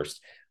they're the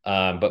worst.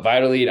 But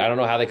Valladolid, I don't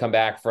know how they come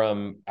back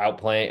from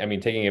outplaying. I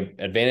mean, taking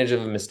advantage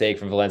of a mistake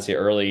from Valencia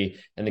early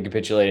and then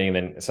capitulating and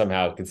then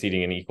somehow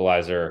conceding an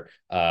equalizer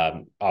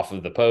off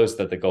of the post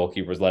that the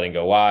goalkeeper was letting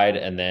go wide.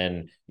 And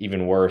then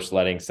even worse,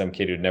 letting some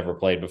kid who'd never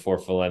played before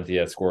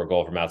Valencia score a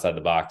goal from outside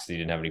the box. He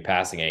didn't have any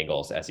passing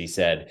angles, as he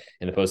said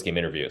in the post-game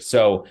interview.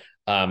 So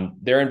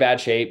they're in bad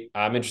shape.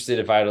 I'm interested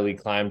if Valladolid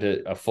climb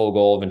to a full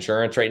goal of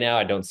insurance right now.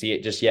 I don't see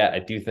it just yet. I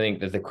do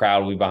think that the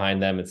crowd will be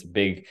behind them. It's a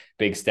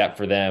big step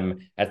for them.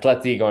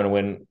 Atleti going to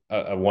win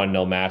a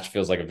 1-0 match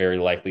feels like a very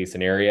likely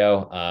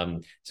scenario.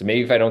 So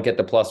maybe if I don't get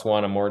the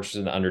 +1, I'm more interested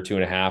in the under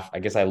 2.5. I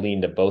guess I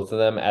lean to both of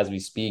them as we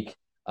speak.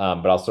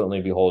 But I'll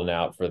certainly be holding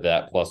out for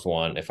that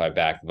 +1 if I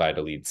back the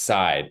Valladolid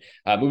side.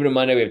 Moving to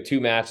Monday, we have 2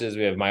 matches.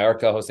 We have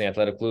Mallorca hosting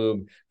Athletic Club.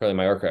 Currently,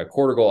 Mallorca a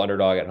quarter goal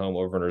underdog at home.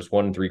 Over unders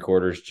 1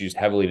 3/4, juiced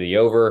heavily to the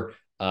over.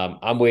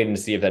 I'm waiting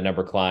to see if that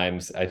number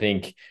climbs. I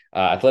think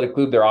Athletic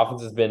Club, their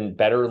offense has been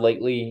better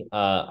lately.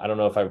 I don't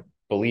know if I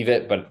believe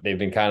it, but they've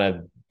been kind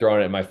of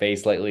throwing it in my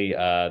face lately.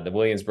 The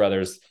Williams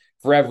brothers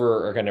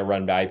forever are going to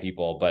run by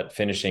people, but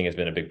finishing has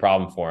been a big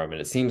problem for them.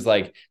 And it seems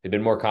like they've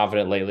been more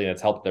confident lately, and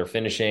it's helped their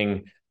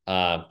finishing.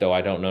 Though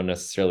I don't know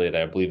necessarily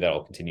that I believe that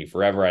will continue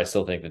forever. I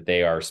still think that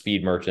they are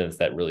speed merchants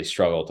that really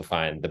struggle to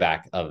find the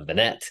back of the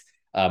net.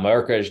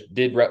 Mallorca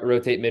did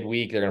rotate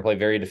midweek. They're going to play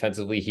very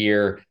defensively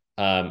here.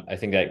 I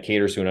think that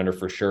caters to an under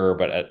for sure,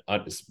 but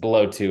at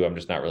below 2, I'm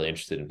just not really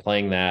interested in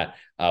playing that.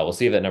 We'll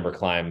see if that number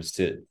climbs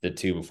to the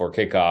 2 before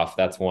kickoff.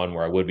 That's one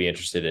where I would be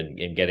interested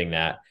in getting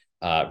that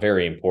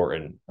very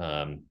important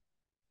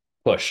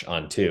push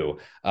on 2.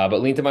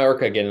 But lean to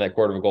Mallorca getting that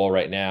quarter of a goal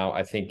right now.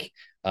 I think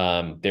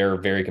they're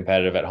very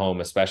competitive at home,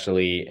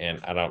 especially, and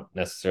I don't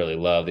necessarily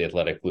love the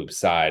Athletic Club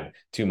side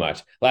too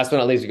much. Last but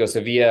not least, we go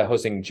Sevilla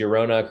hosting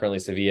Girona. Currently,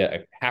 Sevilla a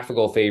half a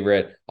goal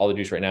favorite. All the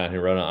juice right now in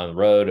Girona on the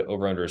road.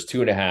 Over under is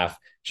 2.5,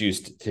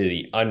 juiced to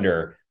the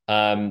under.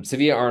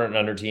 Sevilla aren't an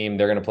under team.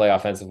 They're going to play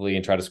offensively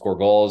and try to score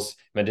goals.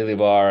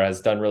 Mendilibar has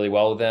done really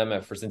well with them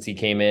ever since he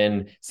came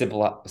in,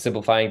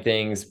 simplifying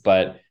things,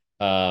 but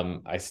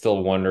I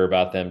still wonder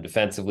about them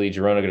defensively.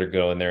 Girona going to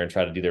go in there and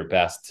try to do their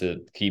best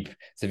to keep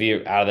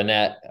Sevilla out of the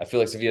net. I feel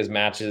like Sevilla's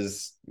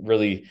matches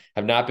really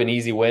have not been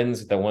easy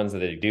wins. The ones that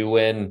they do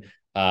win,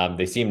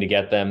 they seem to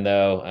get them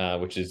though,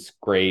 which is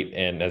great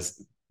and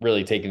has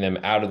really taken them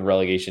out of the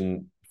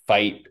relegation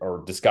fight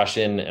or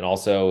discussion, and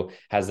also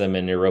has them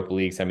in the Europa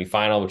League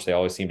semifinal, which they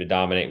always seem to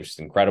dominate, which is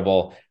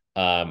incredible.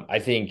 I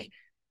think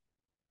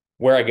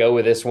where I go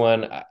with this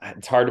one,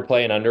 it's hard to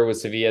play an under with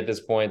Sevilla at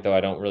this point, though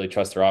I don't really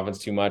trust their offense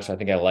too much. I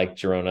think I like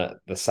Girona,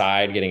 the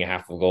side, getting a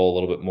half a goal a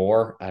little bit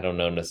more. I don't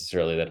know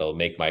necessarily that it'll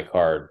make my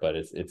card, but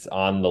it's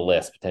on the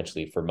list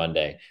potentially for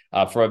Monday.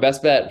 For my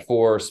best bet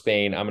for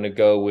Spain, I'm going to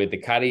go with the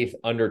Cadiz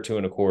under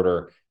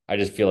 2.25. I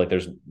just feel like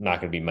there's not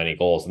going to be many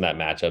goals in that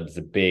matchup. It's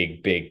a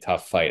big,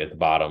 tough fight at the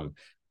bottom.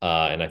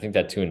 And I think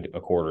that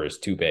 2.25 is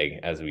too big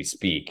as we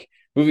speak.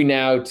 Moving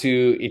now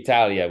to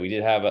Italia, we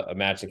did have a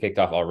match that kicked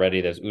off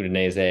already. There's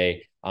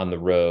Udinese on the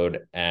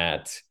road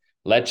at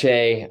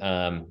Lecce,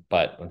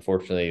 but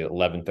unfortunately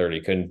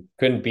 11:30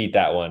 couldn't beat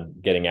that one.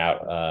 Getting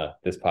out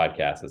this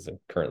podcast as I'm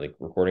currently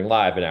recording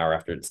live an hour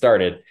after it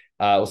started.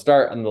 We'll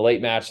start on the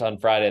late match on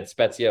Friday at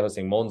Spezia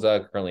hosting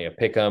Monza. Currently a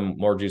pick'em.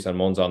 More juice on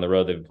Monza on the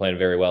road. They've been playing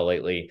very well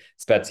lately.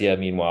 Spezia,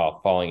 meanwhile,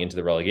 falling into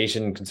the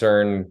relegation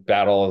concern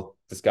battle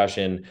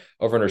discussion.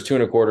 Over unders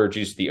 2.25,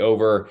 juice the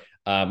over.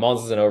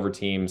 Monza's an over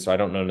team, so I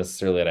don't know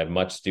necessarily that I have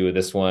much to do with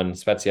this one.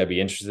 Spezia I'd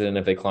be interested in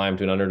if they climb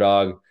to an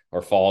underdog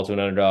or fall to an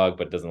underdog,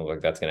 but it doesn't look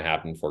like that's going to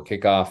happen before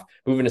kickoff.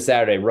 Moving to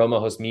Saturday, Roma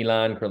hosts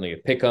Milan, currently a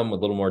pick'em with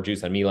a little more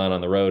juice on Milan on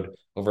the road.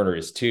 Over under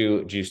is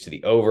 2, juice to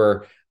the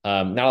over.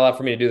 Not a lot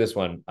for me to do this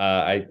one.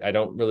 I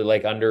don't really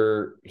like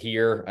under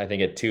here. I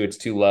think at 2, it's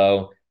too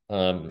low.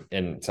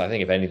 And so I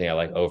think if anything, I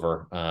like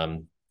over.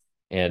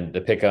 And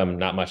the pick'em,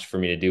 not much for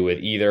me to do with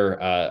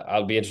either.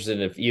 I'll be interested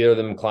in if either of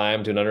them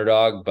climb to an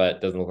underdog,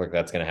 but doesn't look like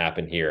that's going to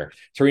happen here.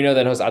 Torino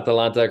then hosts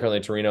Atalanta. Currently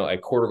Torino a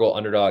quarter goal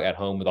underdog at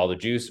home with all the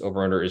juice.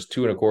 Over under is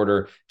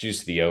 2.25, juice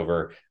to the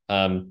over.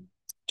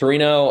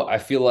 Torino, I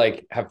feel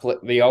like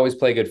they always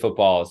play good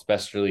football,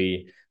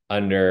 especially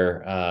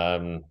under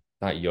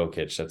not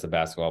Jokic. That's a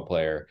basketball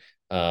player.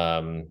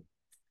 Their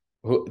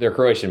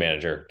Croatian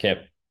manager can't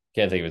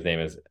think of his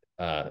name. Is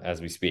as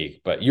we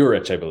speak, but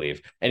Juric, I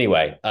believe.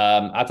 Anyway,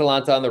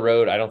 Atalanta on the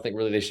road. I don't think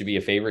really they should be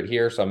a favorite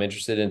here. So I'm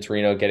interested in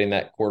Torino getting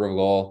that quarter of a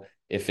goal.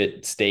 If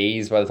it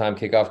stays by the time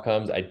kickoff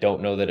comes, I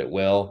don't know that it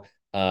will.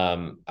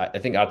 I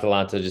think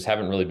Atalanta just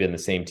haven't really been the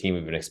same team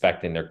we've been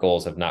expecting. Their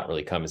goals have not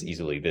really come as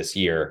easily this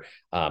year,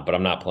 but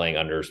I'm not playing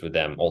unders with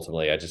them.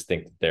 Ultimately, I just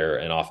think that they're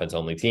an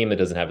offense-only team that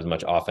doesn't have as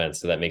much offense,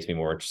 so that makes me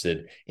more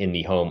interested in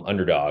the home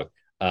underdog.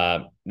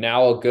 Now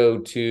I'll go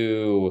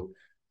to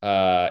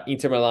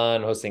Inter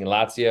Milan hosting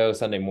Lazio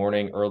Sunday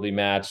morning, early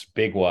match,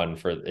 big one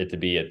for it to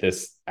be at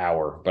this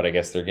hour, but I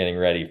guess they're getting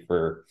ready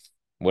for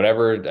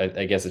whatever.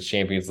 I guess it's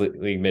Champions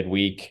League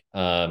midweek.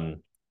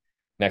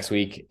 Next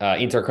week.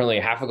 Inter currently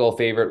a half a goal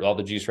favorite with all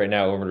the juice right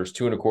now. Over there's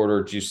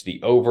 2.25, juice to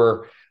the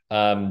over.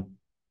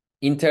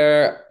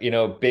 Inter,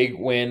 big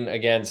win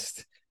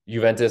against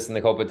Juventus in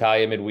the Coppa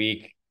Italia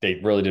midweek. They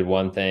really did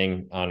one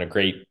thing on a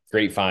great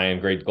find,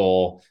 great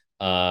goal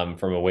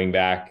from a wing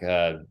back.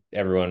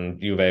 Everyone,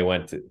 Juve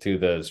went to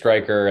the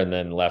striker and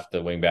then left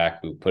the wing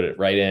back who put it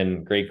right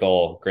in. Great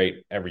goal,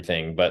 great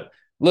everything. But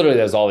literally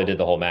that was all they did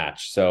the whole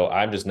match. So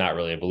I'm just not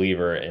really a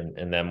believer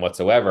in them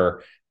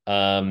whatsoever.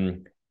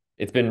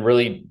 It's been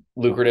really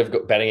lucrative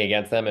betting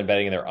against them and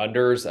betting in their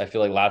unders. I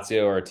feel like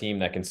Lazio are a team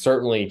that can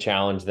certainly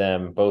challenge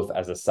them both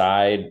as a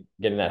side,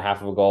 getting that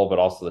half of a goal, but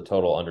also the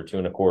total under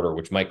 2.25,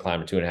 which might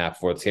climb to 2.5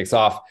 before this kicks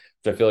off,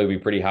 which I feel like would be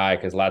pretty high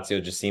because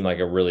Lazio just seem like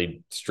a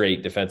really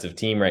straight defensive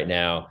team right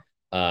now.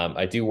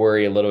 I do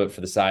worry a little bit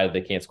for the side that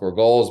they can't score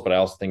goals, but I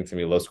also think it's going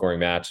to be a low-scoring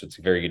match. So it's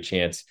a very good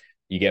chance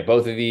you get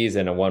both of these,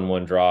 and a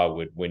 1-1 draw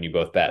would win you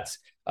both bets.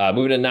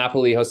 Moving to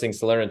Napoli, hosting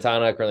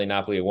Salernitana. Currently,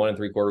 Napoli a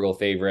 1.75 goal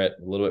favorite.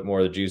 A little bit more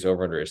of the juice.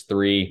 Over under is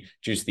 3.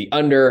 Juice the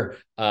under.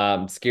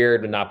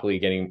 Scared of Napoli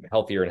getting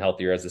healthier and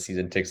healthier as the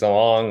season ticks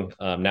along.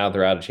 Now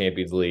they're out of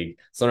Champions League.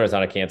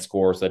 Salernitana can't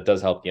score, so that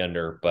does help the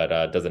under,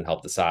 but doesn't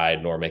help the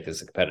side nor make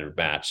this a competitive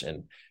match.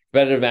 And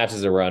competitive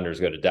matches are where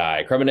unders go to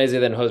die. Cremonese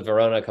then hosts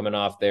Verona coming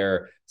off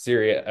their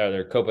Serie or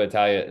their Coppa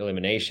Italia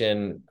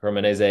elimination.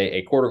 Cremonese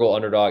a quarter goal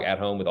underdog at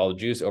home with all the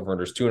juice. Over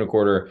under is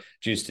 2.25.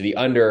 Juice to the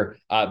under.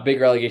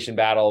 Big relegation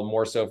battle,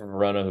 more so for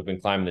Verona, who've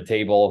been climbing the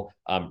table.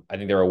 I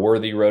think they're a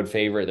worthy road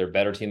favorite. They're a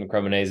better team than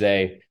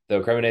Cremonese,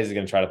 though Cremonese is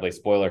going to try to play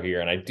spoiler here.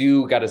 And I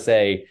do got to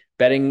say,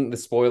 betting the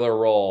spoiler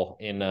role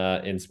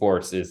in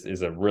sports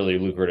is a really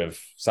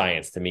lucrative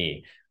science to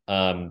me.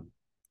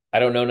 I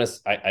don't know.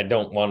 I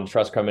don't want to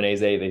trust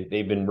Cremonese.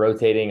 They've been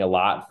rotating a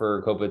lot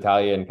for Coppa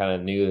Italia and kind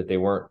of knew that they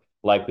weren't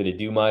likely to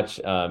do much.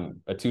 A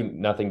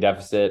 2-0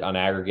 deficit on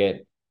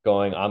aggregate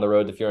going on the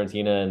road to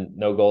Fiorentina, and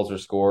no goals were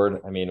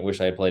scored. I mean, I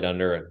wish I had played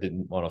under. I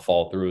didn't want to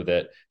fall through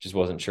that. Just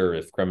wasn't sure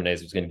if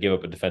Cremonese was going to give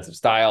up a defensive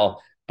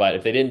style. But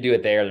if they didn't do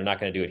it there, they're not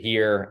going to do it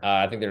here.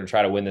 I think they're going to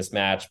try to win this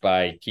match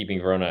by keeping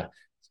Verona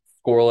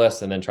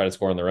scoreless and then try to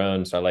score on their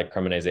own. So I like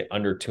Cremonese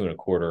under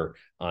 2.25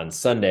 on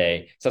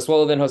Sunday.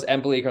 Sassuolo then hosts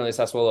Empoli. Currently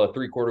Sassuolo a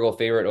 3/4 goal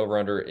favorite. Over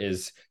under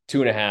is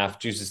 2.5.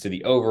 Juices to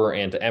the over,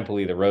 and to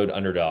Empoli the road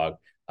underdog.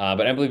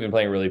 But Empoli have been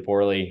playing really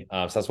poorly.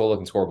 Sassuolo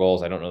can score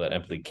goals. I don't know that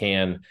Empoli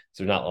can.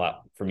 So not a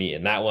lot for me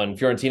in that one.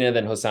 Fiorentina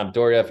then hosts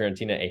Sampdoria.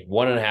 Fiorentina a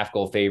 1.5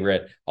 goal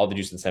favorite. All the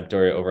juice in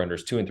Sampdoria. Over under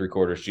is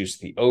 2.75. Juice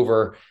to the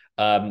over.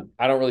 I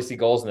don't really see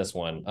goals in this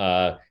one.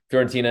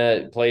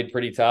 Fiorentina played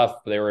pretty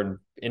tough. They were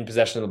in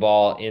possession of the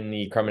ball in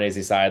the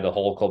Cremonese side the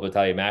whole Coppa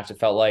Italia match. It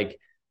felt like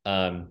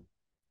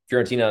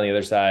Fiorentina on the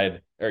other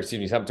side,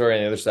 Sampdoria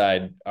on the other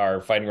side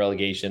are fighting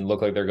relegation,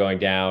 look like they're going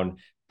down.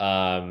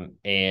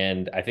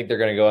 And I think they're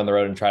going to go on the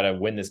road and try to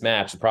win this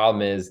match. The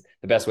problem is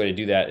the best way to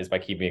do that is by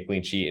keeping a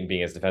clean sheet and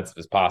being as defensive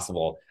as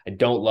possible. I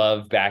don't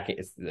love backing.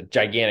 It's a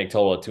gigantic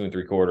total at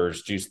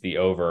 2.75, juice the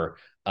over.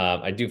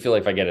 I do feel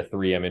like if I get a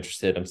 3, I'm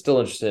interested. I'm still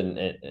interested in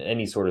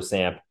any sort of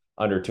Samp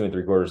under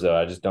 2.75, though.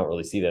 I just don't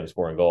really see them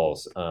scoring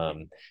goals.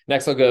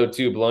 Next, I'll go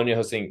to Bologna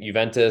hosting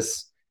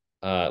Juventus.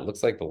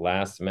 Looks like the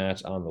last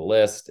match on the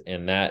list,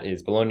 and that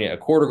is Bologna a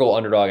quarter goal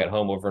underdog at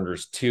home. Over under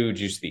is 2,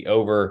 juice the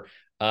over.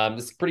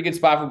 This is a pretty good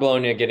spot for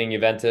Bologna, getting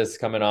Juventus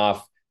coming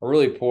off a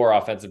really poor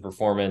offensive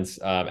performance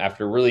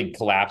after really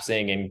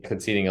collapsing and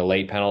conceding a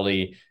late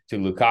penalty to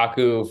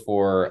Lukaku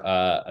for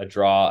a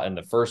draw in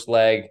the first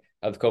leg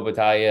of the Coppa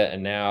Italia.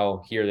 And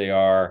now here they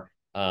are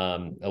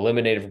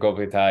eliminated from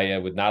Coppa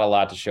Italia with not a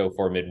lot to show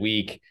for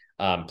midweek.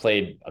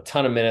 Played a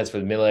ton of minutes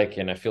with Milik,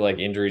 and I feel like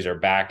injuries are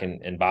back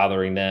and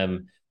bothering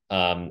them.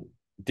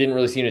 Didn't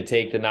really seem to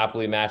take the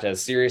Napoli match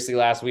as seriously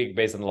last week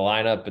based on the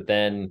lineup, but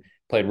then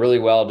played really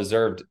well,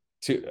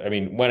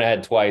 went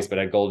ahead twice, but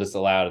had goal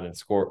disallowed and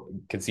then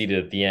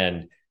conceded at the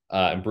end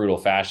in brutal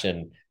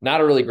fashion.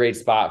 Not a really great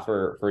spot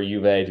for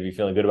Juve to be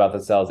feeling good about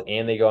themselves,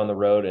 and they go on the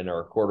road and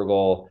are a quarter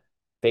goal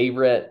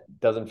favorite.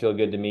 Doesn't feel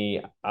good to me.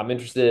 I'm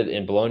interested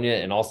in Bologna,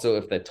 and also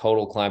if the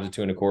total climbs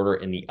to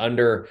 2.25 in the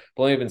under.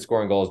 Bologna have been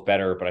scoring goals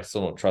better, but I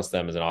still don't trust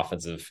them as an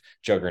offensive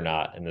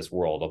juggernaut in this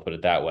world. I'll put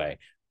it that way.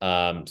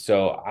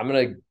 So I'm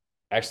going to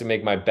actually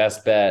make my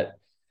best bet.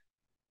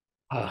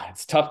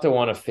 It's tough to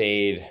want to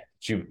fade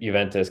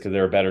Juventus because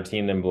they're a better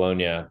team than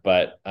Bologna,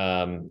 but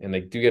and they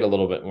do get a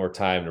little bit more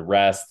time to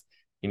rest.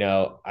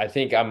 I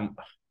think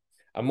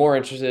I'm more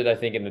interested, I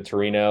think, in the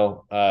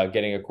Torino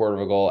getting a quarter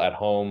of a goal at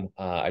home.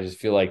 I just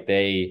feel like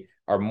they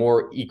are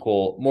more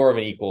of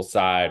an equal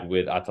side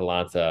with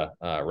Atalanta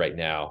right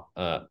now.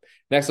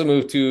 Next, we'll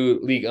move to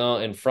Ligue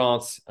 1 in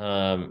France,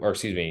 or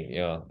excuse me,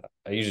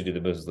 I usually do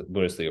the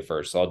Bundesliga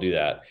first, so I'll do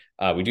that.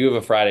 We do have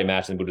a Friday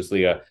match in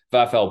Bundesliga.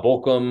 VfL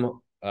Bochum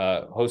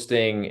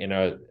hosting in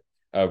a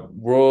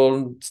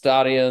Ruhr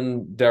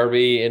Stadion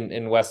derby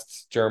in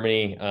West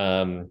Germany.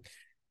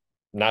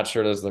 Not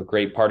sure those are the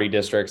great party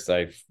districts.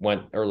 I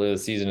went earlier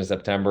this season in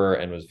September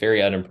and was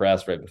very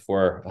unimpressed right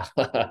before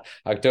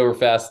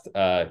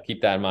Oktoberfest.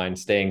 Keep that in mind.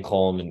 Stay in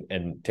Cologne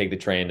and take the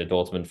train to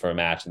Dortmund for a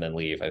match and then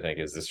leave, I think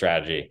is the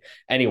strategy.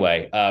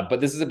 Anyway,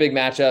 but this is a big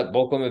matchup.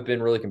 Bochum have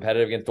been really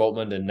competitive against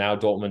Dortmund, and now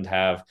Dortmund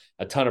have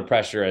a ton of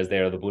pressure as they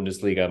are the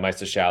Bundesliga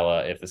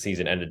Meisterschale if the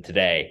season ended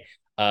today.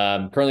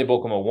 Currently,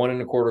 Bochum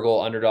a 1.25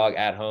 goal underdog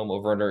at home.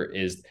 Over under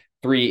is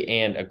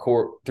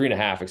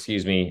 3.5,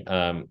 excuse me.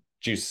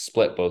 Juice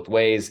split both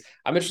ways.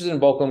 I'm interested in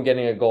Bochum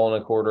getting a goal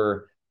and a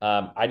quarter.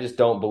 I just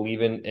don't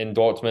believe in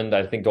Dortmund.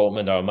 I think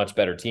Dortmund are a much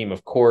better team,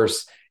 of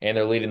course, and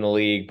they're leading the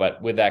league,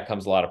 but with that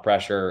comes a lot of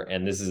pressure,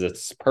 and this is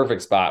a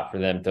perfect spot for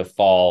them to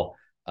fall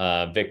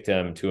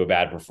victim to a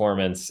bad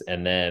performance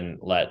and then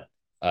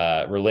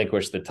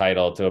relinquish the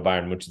title to a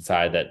Bayern Munich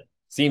side that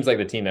seems like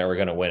the team that were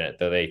going to win it,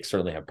 though they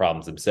certainly have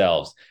problems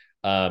themselves.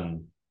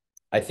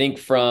 I think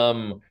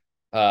from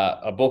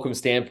a Bochum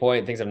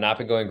standpoint, things have not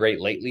been going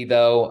great lately,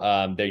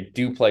 though. They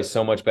do play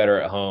so much better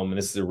at home, and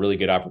this is a really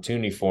good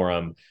opportunity for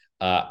them.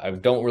 I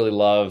don't really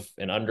love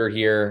an under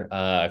here.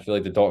 I feel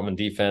like the Dortmund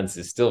defense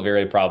is still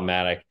very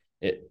problematic.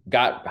 It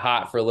got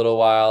hot for a little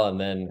while and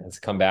then has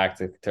come back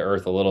to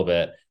earth a little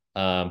bit.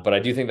 But I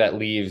do think that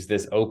leaves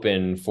this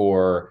open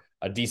for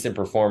a decent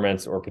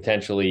performance or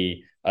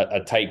potentially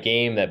a tight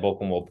game that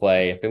Bochum will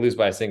play. If they lose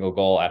by a single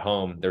goal at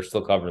home, they're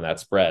still covering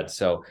that spread.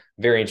 So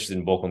very interested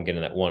in Bochum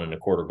getting that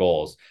 1.25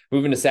 goals.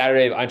 Moving to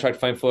Saturday, Eintracht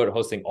Frankfurt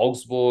hosting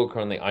Augsburg.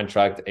 Currently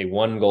Eintracht a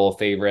 1-goal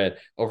favorite.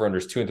 Over under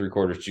is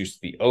 2.75 juice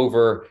to the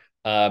over.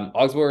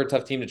 Augsburg are a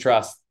tough team to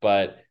trust,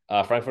 but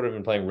Frankfurt have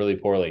been playing really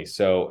poorly.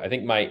 So I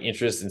think my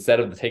interest,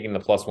 instead of taking the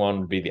 +1,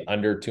 would be the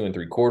under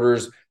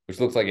 2.75, which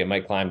looks like it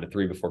might climb to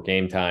 3 before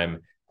game time.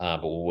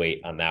 But we'll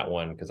wait on that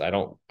one because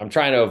I'm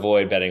trying to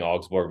avoid betting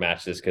Augsburg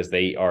matches because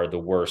they are the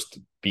worst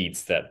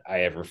beats that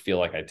I ever feel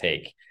like I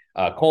take.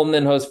 Cologne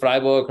then hosts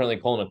Freiburg. Currently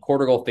Cologne a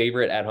quarter goal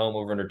favorite at home,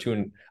 over under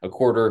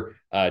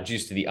 2.25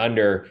 juice to the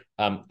under.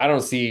 I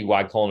don't see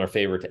why Cologne are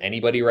favorite to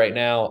anybody right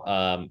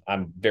now.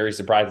 I'm very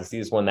surprised to see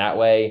this one that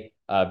way.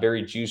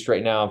 Very juiced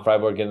right now. I'm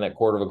Freiburg getting that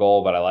quarter of a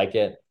goal, but I like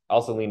it. I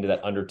also lean to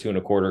that under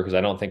 2.25 because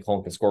I don't think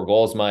Cologne can score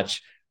goals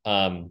much.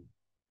 I'm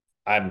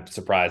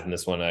surprised in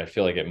this one. I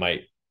feel like it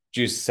might.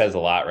 Juice says a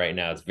lot right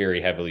now. It's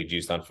very heavily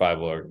juiced on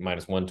Freiburg,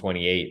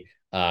 -128.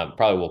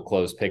 Probably will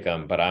close pick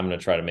them, but I'm going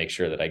to try to make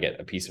sure that I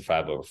get a piece of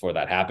Freiburg before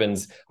that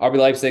happens. RB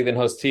Leipzig then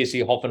hosts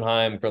TSG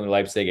Hoffenheim. Currently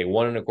Leipzig a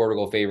 1.25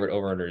 goal favorite.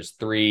 Over under is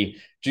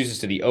 3. Juices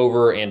to the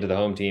over and to the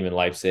home team in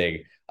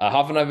Leipzig.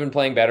 Hoffenheim have been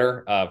playing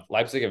better.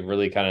 Leipzig have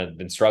really kind of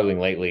been struggling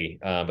lately,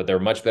 but they're a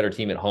much better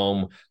team at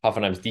home.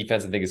 Hoffenheim's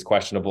defense, I think, is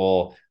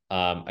questionable.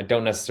 I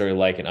don't necessarily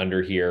like an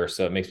under here,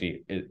 so it makes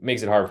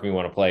it hard for me to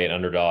want to play an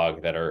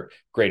underdog that are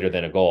greater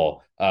than a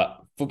goal.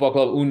 Football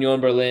Club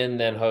Union Berlin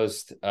then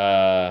host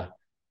Bayer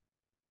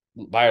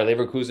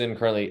Leverkusen.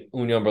 Currently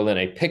Union Berlin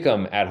a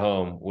pick'em at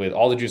home with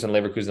all the juice on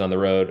Leverkusen on the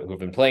road, who have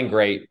been playing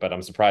great, but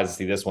I'm surprised to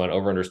see this one.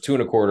 Over under is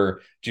 2.25,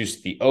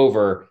 juice the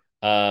over.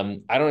 I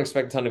don't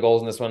expect a ton of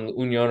goals in this one.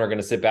 Union are going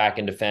to sit back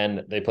and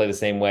defend. They play the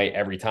same way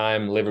every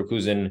time.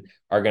 Leverkusen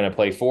are going to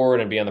play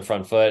forward and be on the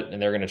front foot,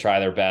 and they're going to try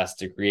their best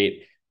to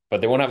create,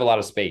 but they won't have a lot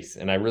of space.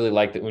 And I really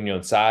like the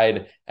Union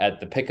side at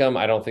the pick'em.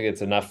 I don't think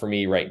it's enough for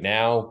me right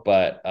now,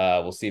 but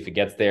we'll see if it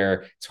gets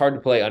there. It's hard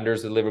to play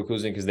unders with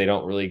Leverkusen because they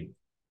don't really,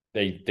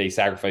 they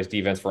sacrifice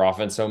defense for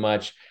offense so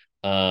much.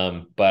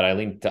 But I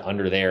lean to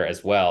under there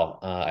as well.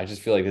 I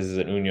just feel like this is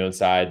an Union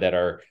side that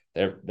are,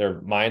 their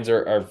minds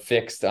are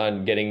fixed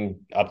on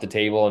getting up the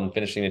table and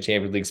finishing the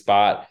Champions League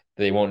spot.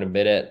 They won't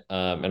admit it.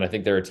 And I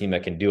think they're a team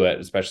that can do it,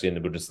 especially in the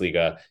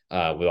Bundesliga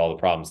with all the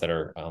problems that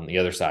are on the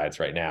other sides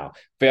right now.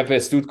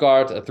 VfB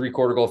Stuttgart, a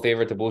 3/4 goal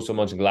favorite to Borussia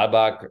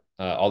Mönchengladbach.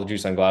 All the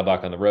juice on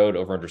Gladbach on the road.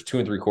 Over under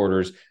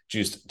 2.75,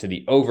 juiced to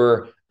the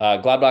over.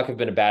 Gladbach have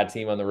been a bad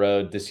team on the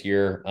road this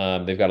year.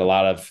 They've got a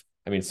lot of,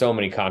 so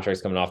many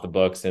contracts coming off the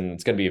books, and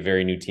it's going to be a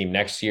very new team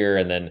next year.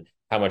 And then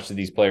how much do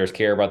these players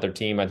care about their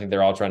team? I think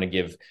they're all trying to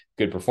give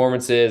good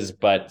performances,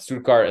 but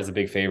Stuttgart as a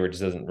big favorite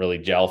just doesn't really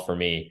gel for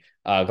me.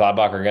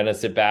 Gladbach are going to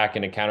sit back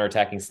in a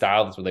counterattacking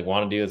style. That's what they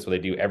want to do. That's what they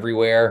do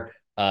everywhere.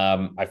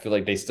 I feel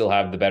like they still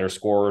have the better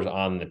scorers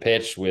on the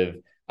pitch with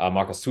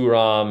Marcus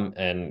Thuram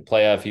and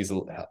Playa if he's a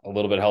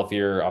little bit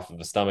healthier off of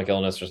a stomach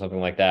illness or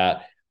something like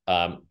that.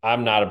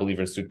 I'm not a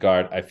believer in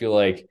Stuttgart. I feel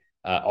like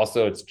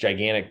Also, it's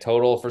gigantic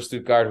total for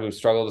Stuttgart, who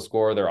struggle to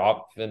score. Their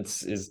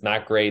offense is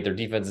not great. Their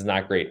defense is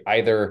not great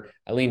either.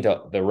 I lean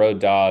to the road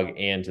dog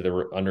and to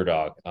the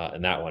underdog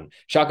in that one.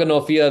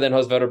 Schalke 04 then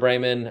hosts Werder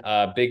Bremen.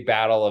 Big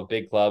battle of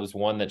big clubs.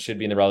 One that should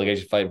be in the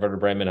relegation fight, Werder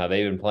Bremen, how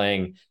they've been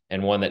playing,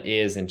 and one that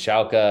is in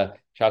Schalke.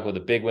 Schalke with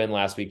a big win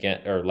last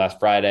weekend or last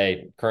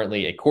Friday.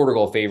 Currently a quarter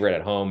goal favorite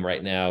at home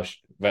right now.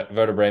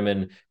 Werder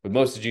Bremen with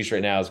most of the juice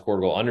right now is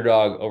quarter goal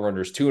underdog. Over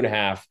under is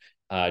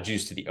 2.5.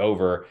 Juice to the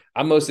over.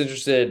 I'm most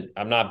interested.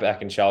 I'm not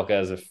backing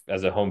Schalke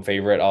as a home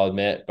favorite, I'll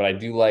admit, but I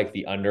do like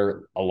the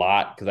under a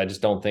lot because I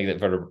just don't think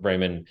that Werder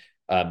Bremen.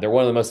 They're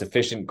one of the most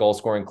efficient goal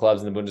scoring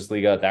clubs in the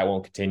Bundesliga. That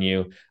won't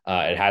continue.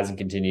 It hasn't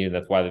continued.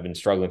 That's why they've been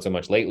struggling so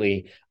much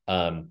lately.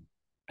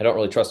 I don't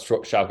really trust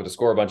Schalke to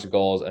score a bunch of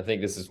goals. I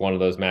think this is one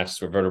of those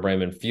matches where Werder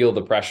Bremen feel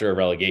the pressure of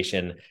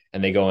relegation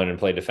and they go in and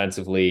play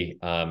defensively.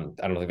 I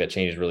don't think that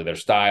changes really their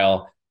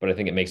style, but I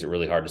think it makes it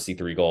really hard to see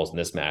 3 goals in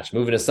this match.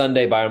 Moving to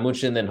Sunday, Bayern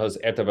Munich then hosts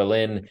Hertha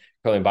Berlin.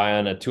 Currently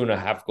Bayern a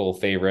 2.5 goal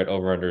favorite.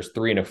 Over under is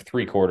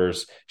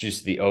 3.75. Juice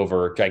to the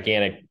over.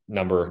 Gigantic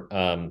number.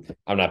 I'm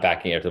not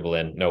backing Hertha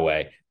Berlin. No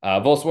way.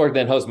 Wolfsburg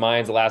then hosts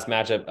Mainz, the last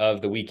matchup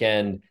of the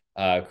weekend.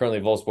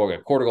 Currently Wolfsburg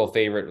a quarter goal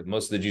favorite with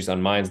most of the juice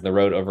on Mainz in the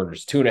road. Over under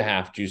is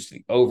 2.5. Juice to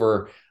the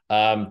over.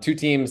 Two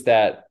teams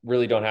that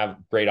really don't have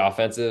great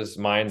offensives.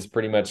 Mainz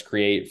pretty much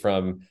create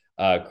from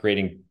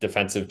creating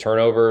defensive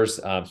turnovers.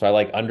 So I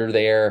like under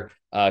there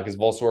because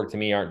Wolfsburg to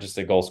me aren't just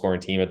a goal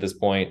scoring team at this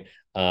point.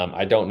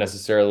 I don't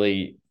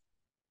necessarily,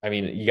 I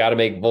mean, you got to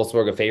make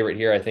Wolfsburg a favorite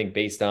here, I think,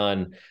 based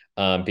on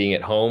being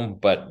at home,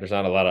 but there's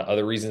not a lot of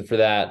other reasons for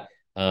that.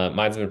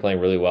 Mine's been playing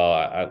really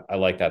well. I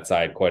like that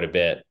side quite a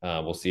bit.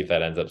 We'll see if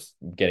that ends up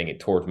getting it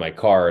towards my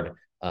card.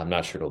 I'm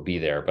not sure it'll be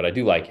there, but I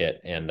do like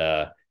it. And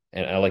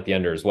I like the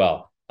under as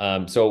well.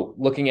 So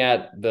looking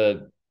at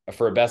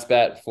for a best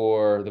bet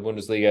for the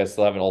Bundesliga, I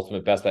still have an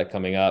ultimate best bet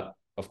coming up.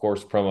 Of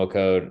course, promo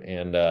code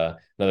and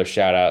another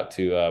shout out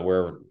to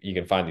wherever you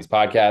can find these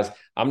podcasts.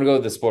 I'm going to go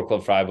with the Sport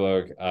Club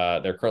Freiburg.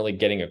 They're currently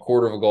getting a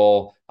quarter of a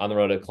goal on the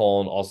road at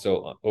Cologne.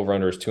 Also, over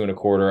under is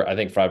 2.25. I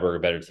think Freiburg are a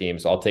better team.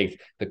 So I'll take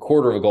the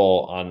quarter of a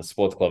goal on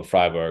Sport Club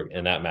Freiburg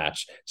in that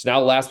match. So now,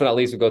 last but not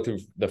least, we'll go through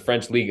the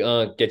French Ligue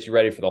 1, get you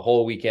ready for the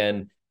whole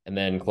weekend, and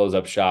then close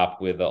up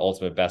shop with the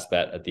ultimate best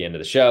bet at the end of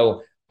the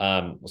show.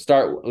 We'll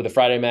start with the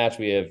Friday match.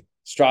 We have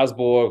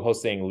Strasbourg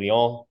hosting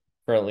Lyon.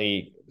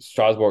 Currently,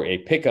 Strasbourg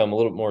a pick'em, a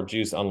little bit more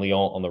juice on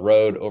Lyon on the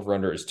road. Over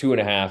under is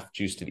 2.5.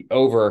 Juice to the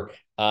over.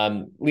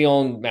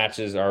 Lyon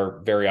matches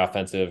are very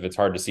offensive. It's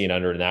hard to see an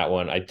under in that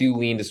one. I do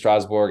lean to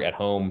Strasbourg at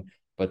home,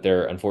 but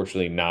they're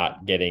unfortunately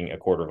not getting a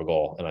quarter of a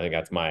goal, and I think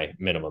that's my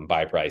minimum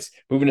buy price.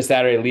 Moving to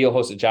Saturday, Lille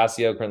hosts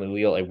Ajaccio. Currently,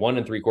 Lille a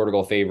 1.75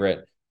 goal favorite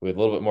with a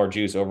little bit more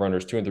juice. Over under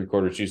is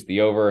 2.75 juice to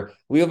the over.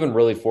 Lille have been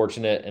really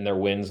fortunate in their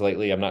wins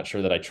lately. I'm not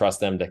sure that I trust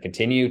them to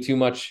continue too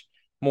much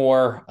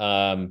more,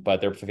 but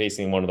they're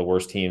facing one of the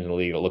worst teams in the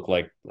league. It looked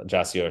like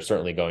Ajaccio are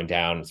certainly going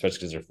down, especially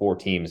because there are 4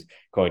 teams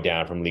going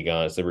down from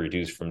Liga as they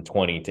reduced from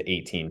 20 to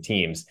 18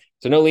 teams.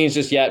 So no leans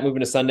just yet. Moving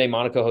to Sunday,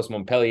 Monaco hosts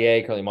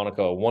Montpellier. Currently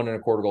Monaco a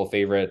 1.25 goal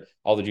favorite.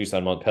 All the juice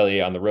on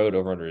Montpellier on the road.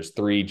 Over under is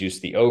 3. Juice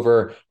the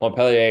over.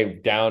 Montpellier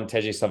down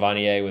Teje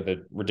Savanier with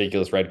a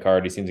ridiculous red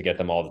card. He seems to get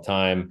them all the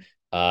time.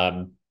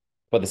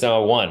 But the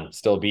semi won,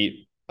 still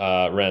beat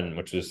Rennes,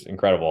 which was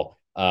incredible.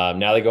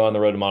 Now they go on the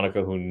road to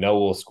Monaco, who know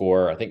will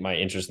score. I think my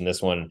interest in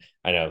this one,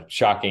 I know,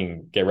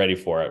 shocking. Get ready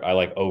for it. I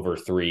like over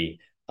 3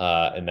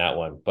 in that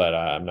one, but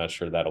I'm not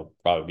sure that'll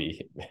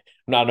probably be.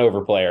 I'm not an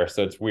over player,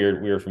 so it's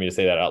weird for me to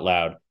say that out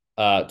loud.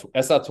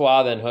 SA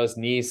Troyes then hosts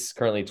Nice.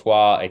 Currently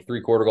Troyes a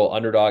 3/4 goal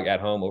underdog at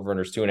home. Over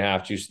under is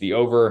 2.5. Juice to the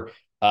over.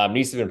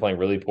 Nice has been playing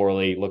really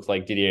poorly. Looks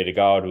like Didier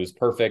Degaud, who's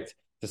perfect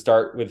to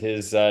start with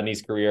his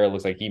Nice career.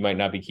 Looks like he might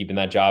not be keeping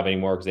that job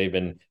anymore because they've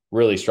been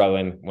really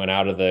struggling. Went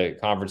out of the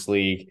Conference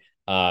League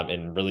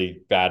in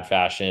really bad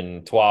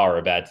fashion. Troyes are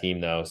a bad team,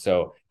 though,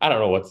 so I don't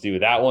know what to do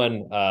with that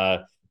one.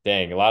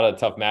 Dang, a lot of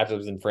tough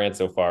matchups in France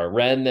so far.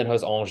 Rennes then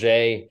hosts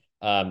Angers.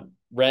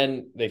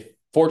 Rennes,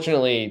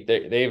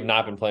 they have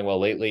not been playing well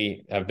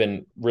lately, have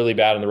been really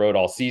bad on the road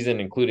all season,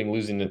 including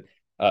losing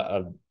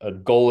a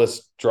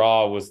goalless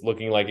draw was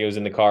looking like it was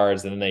in the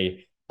cards, and then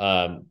they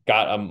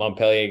got a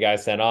Montpellier guy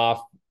sent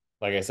off.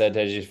 Like I said,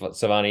 Teje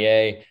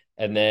Savanier,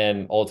 and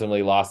then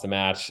ultimately lost the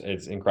match.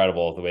 It's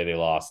incredible the way they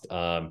lost.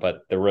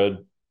 But the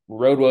road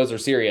woes are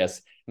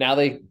serious. Now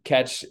they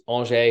catch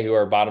Angers, who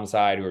are bottom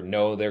side, who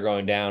know they're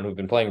going down, who've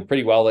been playing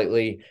pretty well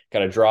lately.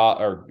 Got a draw,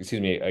 or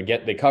excuse me,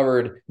 again, they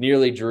covered,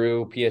 nearly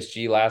drew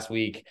PSG last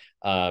week,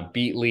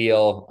 beat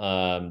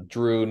Lille,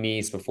 drew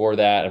Nice before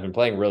that. Have been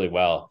playing really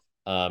well.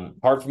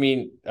 Hard for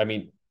me. I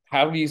mean,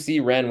 how do you see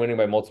Rennes winning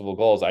by multiple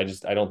goals? I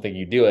don't think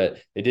you do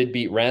it. They did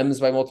beat Reims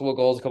by multiple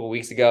goals a couple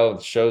weeks ago.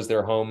 It shows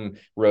their home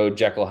road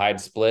Jekyll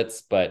Hyde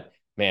splits, but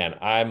man,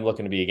 I'm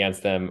looking to be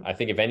against them. I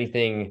think if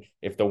anything,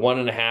 if the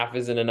 1.5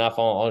 isn't enough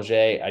on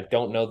Angers, I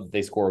don't know that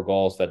they score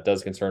goals. So that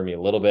does concern me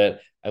a little bit.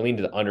 I lean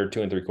to the under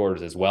 2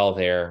 3/4 as well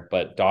there,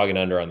 but dog and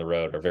under on the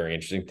road are very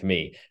interesting to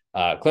me.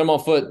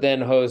 Clermont Foot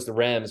then hosts the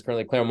Rams.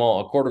 Currently,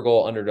 Clermont a quarter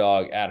goal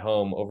underdog at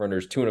home. Over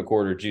unders 2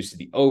 1/4, juice to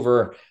the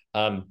over.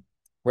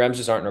 Rams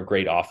just aren't a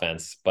great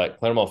offense, but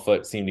Clermont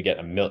Foot seem to get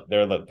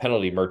they're the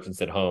penalty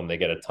merchants at home. They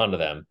get a ton of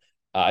them.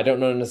 I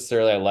don't know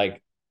necessarily I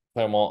like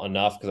Clermont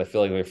enough because I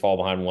feel like if they fall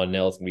behind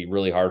 1-0, it's going to be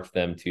really hard for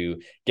them to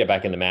get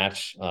back in the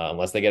match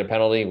unless they get a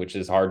penalty, which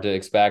is hard to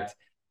expect.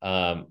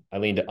 I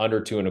lean to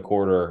under 2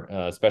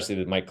 1/4, especially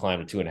that might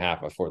climb to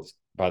 2.5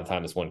 by the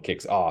time this one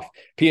kicks off.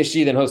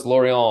 PSG then hosts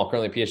Lorient.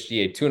 Currently,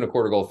 PSG a 2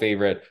 1/4 goal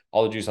favorite.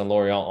 All the juice on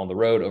Lorient on the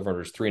road. Over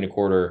under 3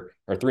 1/4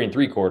 or 3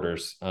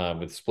 3/4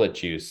 with split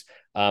juice.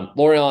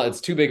 Lorient, it's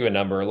too big of a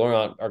number.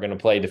 Lorient are going to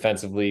play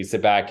defensively,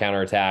 sit back,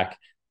 counterattack.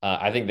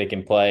 I think they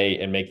can play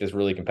and make this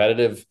really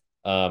competitive.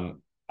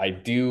 I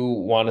do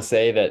want to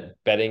say that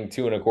betting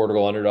 2 1/4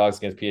 goal underdogs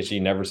against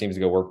PSG never seems to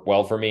go work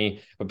well for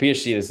me. But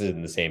PSG, this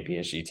isn't the same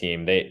PSG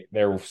team.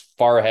 They're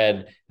far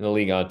ahead in the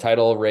league on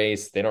title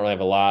race. They don't really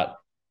have a lot.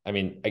 I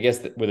mean, I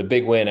guess with a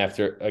big win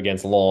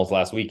against Lens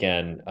last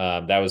weekend,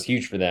 that was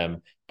huge for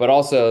them. But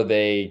also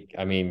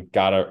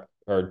got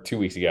or 2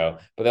 weeks ago,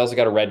 but they also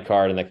got a red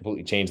card and that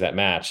completely changed that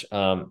match.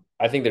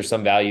 I think there's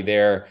some value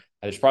there.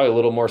 There's probably a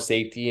little more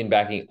safety in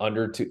backing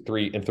under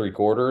 3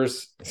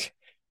 3/4.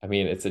 I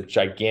mean, it's a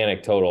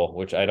gigantic total,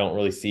 which I don't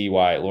really see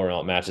why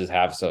Lorient matches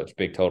have such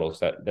big totals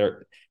that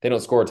they don't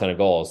score a ton of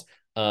goals.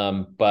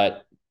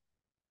 But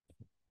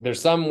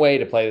there's some way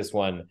to play this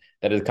one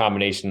that is a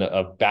combination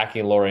of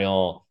backing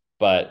Lorient,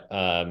 but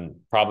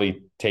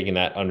probably taking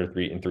that under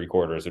 3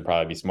 3/4 would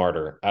probably be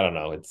smarter. I don't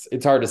know.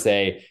 It's hard to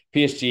say.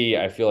 PSG,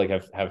 I feel like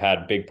have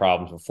had big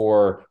problems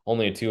before.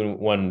 Only a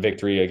 2-1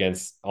 victory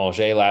against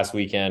Angers last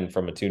weekend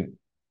from a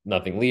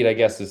 2-0 lead, I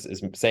guess,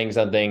 is saying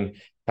something.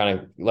 Kind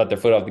of let their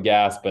foot off the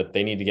gas, but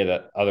they need to get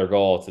that other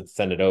goal to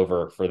send it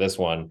over for this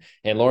one.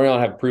 And Lorient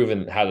have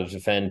proven how to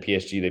defend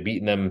PSG. They've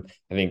beaten them,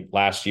 I think,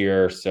 last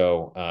year,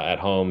 so at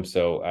home.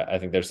 So I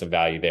think there's some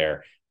value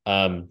there.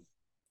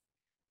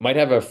 Might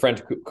have a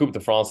French Coupe de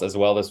France as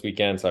well this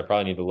weekend, so I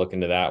probably need to look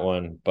into that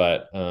one.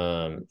 But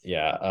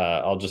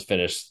I'll just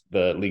finish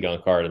the Ligue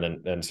on card and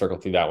then circle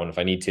through that one if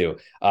I need to.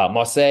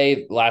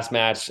 Marseille, last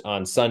match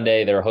on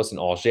Sunday, they were hosting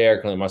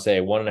Angers. Currently,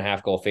 Marseille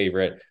 1.5 goal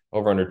favorite.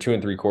 Over under 2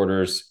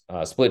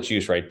 3/4, split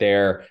juice right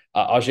there.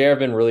 Angers have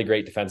been really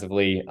great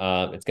defensively.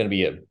 It's going to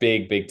be a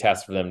big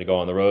test for them to go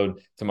on the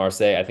road to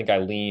Marseille. I think I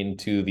lean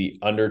to the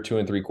under 2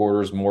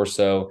 3/4 more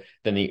so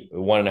than the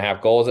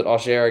 1.5 goals that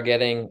Angers are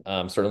getting.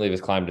 Certainly, if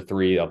it's climbed to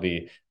 3, I'll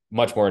be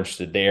much more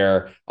interested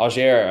there.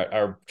 Angers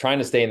are trying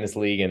to stay in this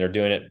league, and they're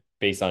doing it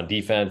based on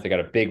defense. They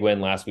got a big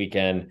win last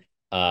weekend.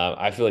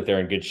 I feel like they're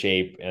in good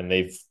shape, and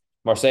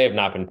Marseille have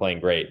not been playing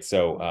great.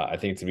 So I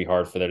think it's going to be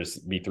hard for there to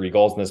be 3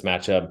 goals in this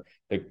matchup.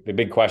 The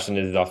big question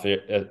is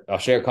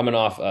Angers coming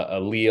off a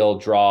Lille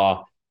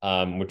draw,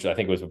 which I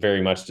think was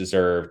very much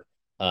deserved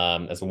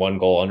as a 1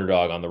 goal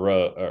underdog on the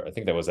road, or I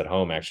think that was at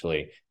home,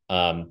 actually.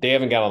 They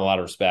haven't gotten a lot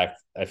of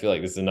respect. I feel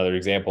like this is another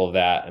example of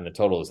that, and the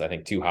total is, I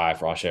think, too high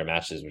for Angers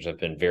matches, which have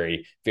been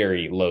very,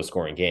 very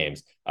low-scoring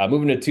games.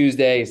 Moving to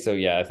Tuesday, so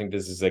yeah, I think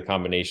this is a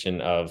combination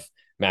of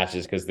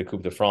matches because the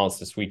Coupe de France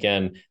this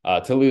weekend.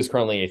 Toulouse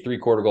currently a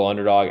 3/4 goal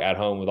underdog at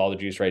home with all the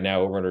juice right now.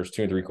 Over under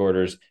 2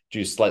 3/4,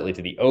 juice slightly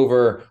to the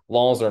over.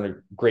 Lens are in a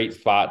great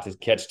spot to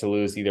catch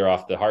Toulouse either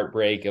off the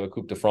heartbreak of a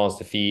Coupe de France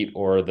defeat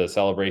or the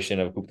celebration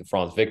of a Coupe de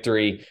France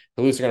victory.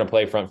 Toulouse are going to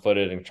play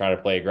front-footed and try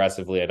to play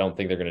aggressively. I don't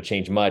think they're going to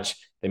change much.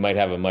 They might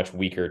have a much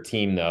weaker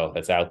team, though,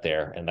 that's out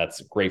there, and that's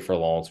great for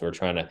Lens, who are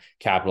trying to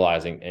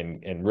capitalize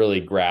and really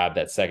grab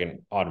that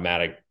second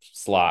automatic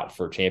slot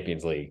for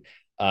Champions League.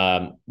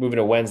 Moving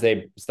to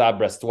Wednesday, Stade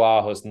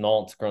Brestois host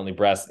Nantes. Currently,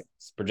 Brest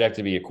is projected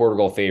to be a quarter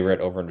goal favorite.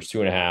 Over under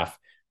 2.5.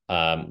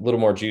 A little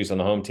more juice on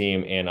the home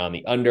team and on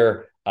the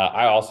under.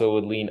 I also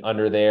would lean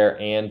under there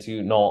and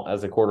to Nantes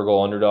as a quarter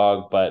goal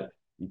underdog, but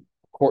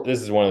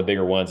this is one of the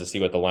bigger ones to see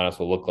what the lineups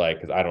will look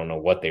like because I don't know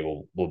what they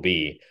will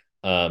be.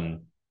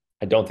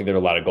 I don't think there are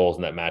a lot of goals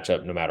in that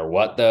matchup no matter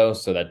what, though,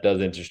 so that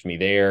does interest me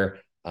there.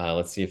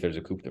 Let's see if there's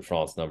a Coupe de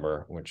France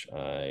number, which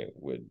I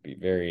would be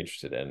very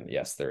interested in.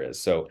 Yes, there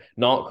is. So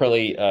Nantes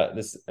currently,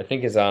 this I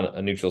think is on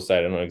a neutral site.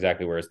 I don't know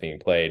exactly where it's being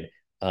played,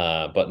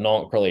 but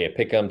Nantes currently a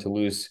pick'em.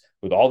 Toulouse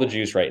with all the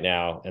juice right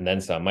now, and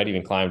then some. Might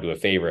even climb to a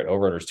favorite.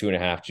 Over under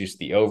 2.5, juice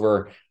the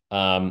over.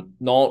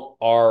 Nantes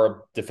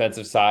are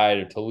defensive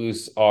side.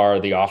 Toulouse are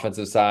the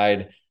offensive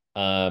side.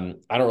 I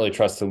don't really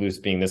trust Toulouse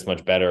being this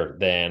much better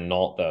than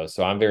Nantes, though.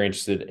 So I'm very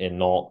interested in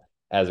Nantes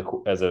as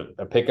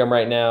a pick 'em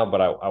right now,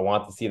 but I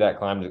want to see that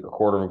climb to a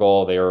quarter of a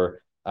goal. They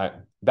were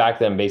back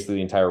then basically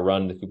the entire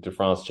run to Coupe de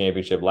France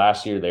championship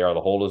last year. They are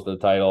the holders of the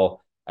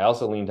title. I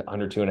also lean to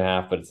under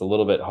 2.5, but it's a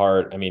little bit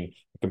hard. I mean,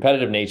 the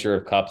competitive nature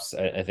of cups,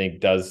 I think,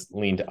 does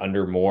lean to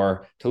under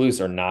more.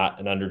 Toulouse are not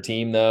an under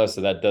team, though,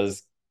 so that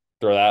does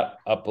throw that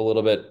up a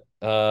little bit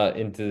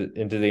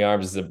into the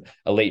arms. It's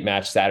a late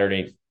match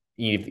Saturday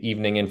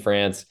evening in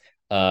France.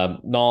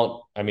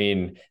 Nantes, I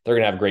mean, they're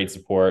going to have great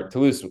support.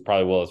 Toulouse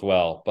probably will as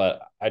well,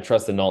 but I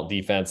trust the Nantes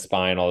defense,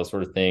 spine, all those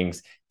sort of things.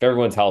 If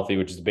everyone's healthy,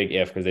 which is a big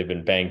if because they've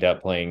been banged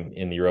up playing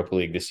in the Europa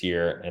League this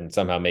year and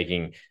somehow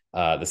making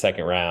the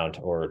second round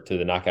or to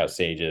the knockout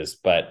stages.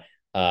 But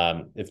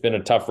it's been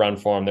a tough run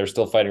for them. They're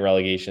still fighting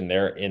relegation.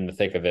 They're in the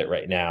thick of it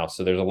right now.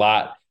 So there's a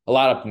lot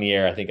up in the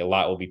air. I think a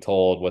lot will be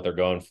told what they're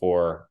going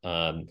for.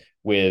 Trying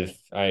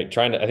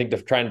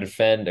to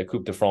defend a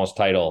Coupe de France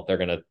title, they're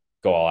going to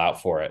go all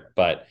out for it.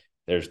 But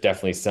there's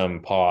definitely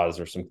some pause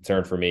or some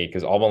concern for me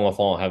because Alban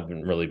Lafont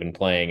haven't really been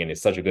playing, and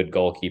is such a good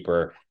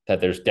goalkeeper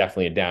that there's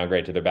definitely a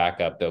downgrade to their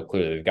backup. Though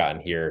clearly they've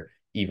gotten here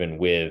even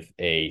with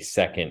a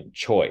second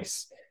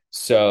choice.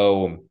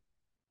 So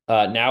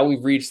now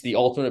we've reached the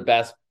ultimate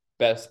best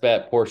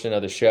bet portion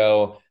of the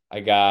show. I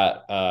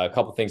got a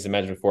couple things to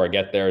mention before I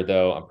get there,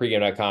 though. On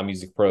pregame.com,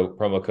 use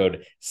promo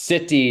code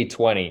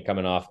CITY20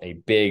 coming off a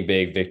big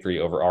victory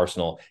over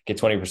Arsenal. Get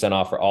 20%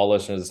 off for all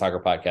listeners of the Soccer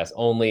Podcast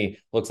only.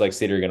 Looks like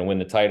City are going to win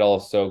the title,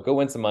 so go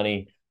win some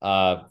money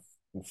for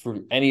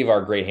any of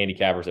our great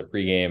handicappers at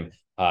pregame.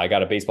 I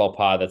got a baseball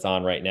pod that's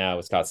on right now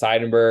with Scott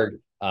Seidenberg.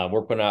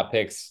 We're putting out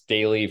picks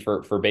daily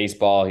for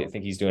baseball. I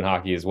think he's doing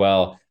hockey as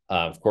well.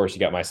 Of course, you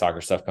got my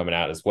soccer stuff coming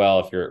out as well.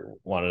 If you're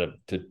wanting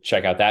to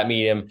check out that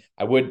medium,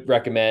 I would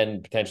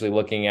recommend potentially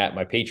looking at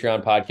my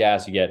Patreon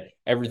podcast. You get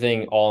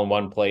everything all in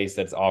one place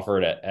that's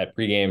offered at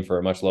pregame for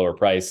a much lower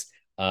price.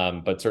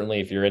 But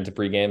certainly if you're into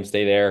pregame,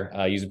 stay there.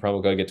 Use the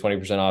promo code, get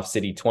 20% off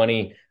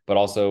City20, but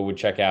also would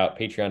check out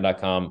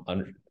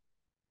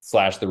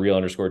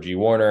patreon.com/the_real_G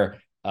Warner.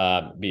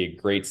 Be a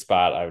great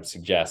spot, I would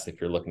suggest, if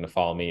you're looking to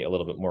follow me a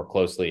little bit more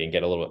closely and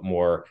get a little bit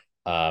more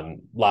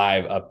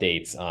live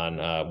updates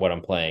on what I'm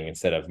playing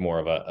instead of more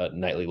of a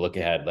nightly look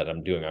ahead that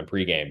I'm doing on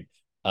pregame.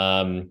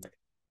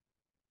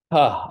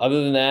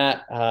 Other than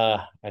that,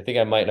 I think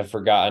I might have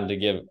forgotten to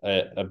give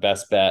a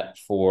best bet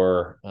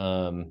for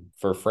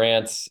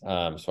France.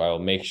 So I will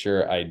make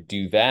sure I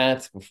do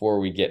that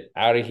before we get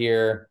out of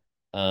here.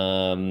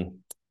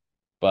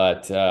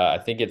 But I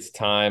think it's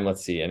time.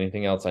 Let's see.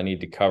 Anything else I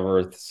need to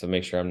cover? So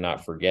make sure I'm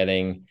not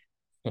forgetting.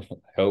 I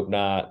hope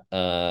not.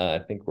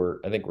 I think we're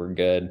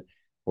good.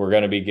 We're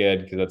going to be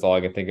good because that's all I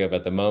can think of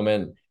at the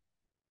moment.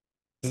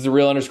 This is the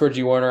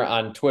real_G Warner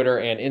on Twitter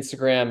and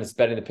Instagram. It's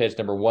betting the pitch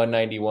number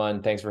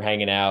 191. Thanks for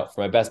hanging out.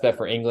 For my best bet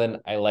for England,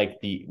 I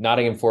like the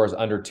Nottingham Forest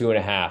under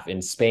 2.5.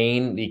 In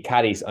Spain, the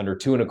Cadiz under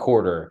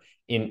 2.25.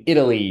 In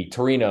Italy,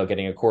 Torino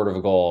getting a quarter of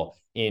a goal.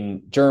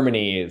 In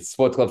Germany,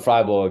 Sports Club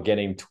Freiburg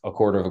getting a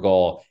quarter of a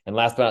goal. And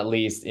last but not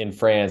least, in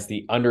France,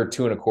 the under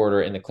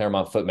 2.25 in the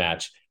Clermont foot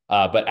match.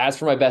 But as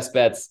for my best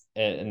bets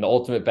and the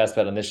ultimate best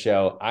bet on this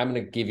show, I'm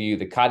going to give you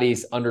the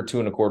Cadiz under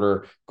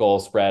 2.25 goal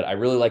spread. I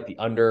really like the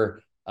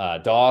under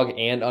dog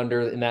and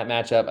under in that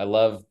matchup. I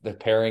love the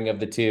pairing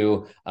of the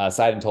two.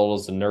 Side and total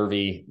is a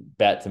nervy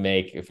bet to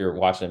make. If you're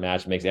watching a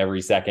match, it makes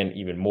every second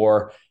even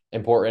more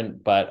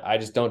important. But I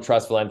just don't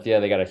trust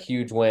Valencia. They got a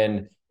huge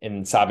win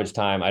in stoppage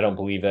time. I don't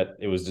believe that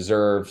it was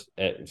deserved.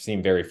 It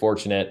seemed very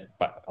fortunate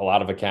by a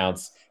lot of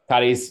accounts.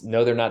 Cadiz,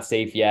 no, they're not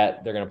safe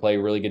yet. They're going to play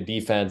really good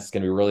defense. It's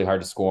going to be really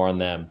hard to score on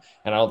them.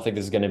 And I don't think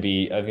this is going to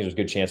be, I think there's a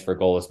good chance for a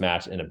goalless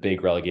match in a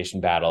big relegation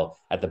battle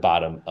at the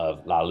bottom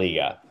of La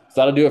Liga.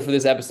 So that'll do it for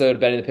this episode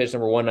of Betting the Pitch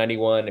number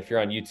 191. If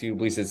you're on YouTube,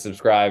 please hit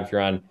subscribe. If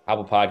you're on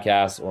Apple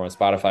Podcasts or on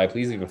Spotify,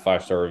 please leave a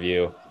 5-star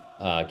review.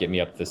 Get me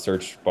up the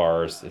search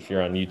bars. If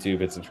you're on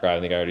YouTube, hit subscribe.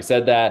 I think I already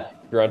said that.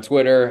 If you're on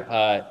Twitter,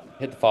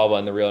 hit the follow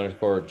button, the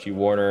real_G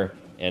Warner,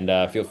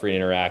 and feel free to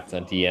interact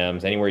on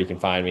DMs anywhere you can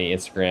find me,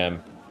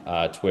 Instagram,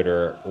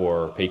 Twitter,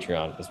 or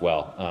Patreon as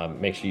well.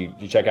 Make sure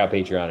you check out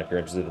Patreon if you're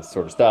interested in this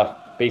sort of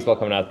stuff. Baseball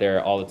coming out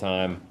there all the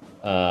time,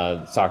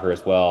 soccer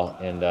as well,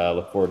 and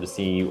look forward to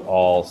seeing you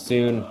all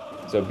soon.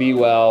 So be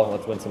well,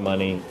 let's win some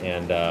money,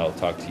 and I'll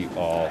talk to you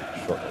all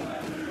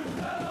shortly.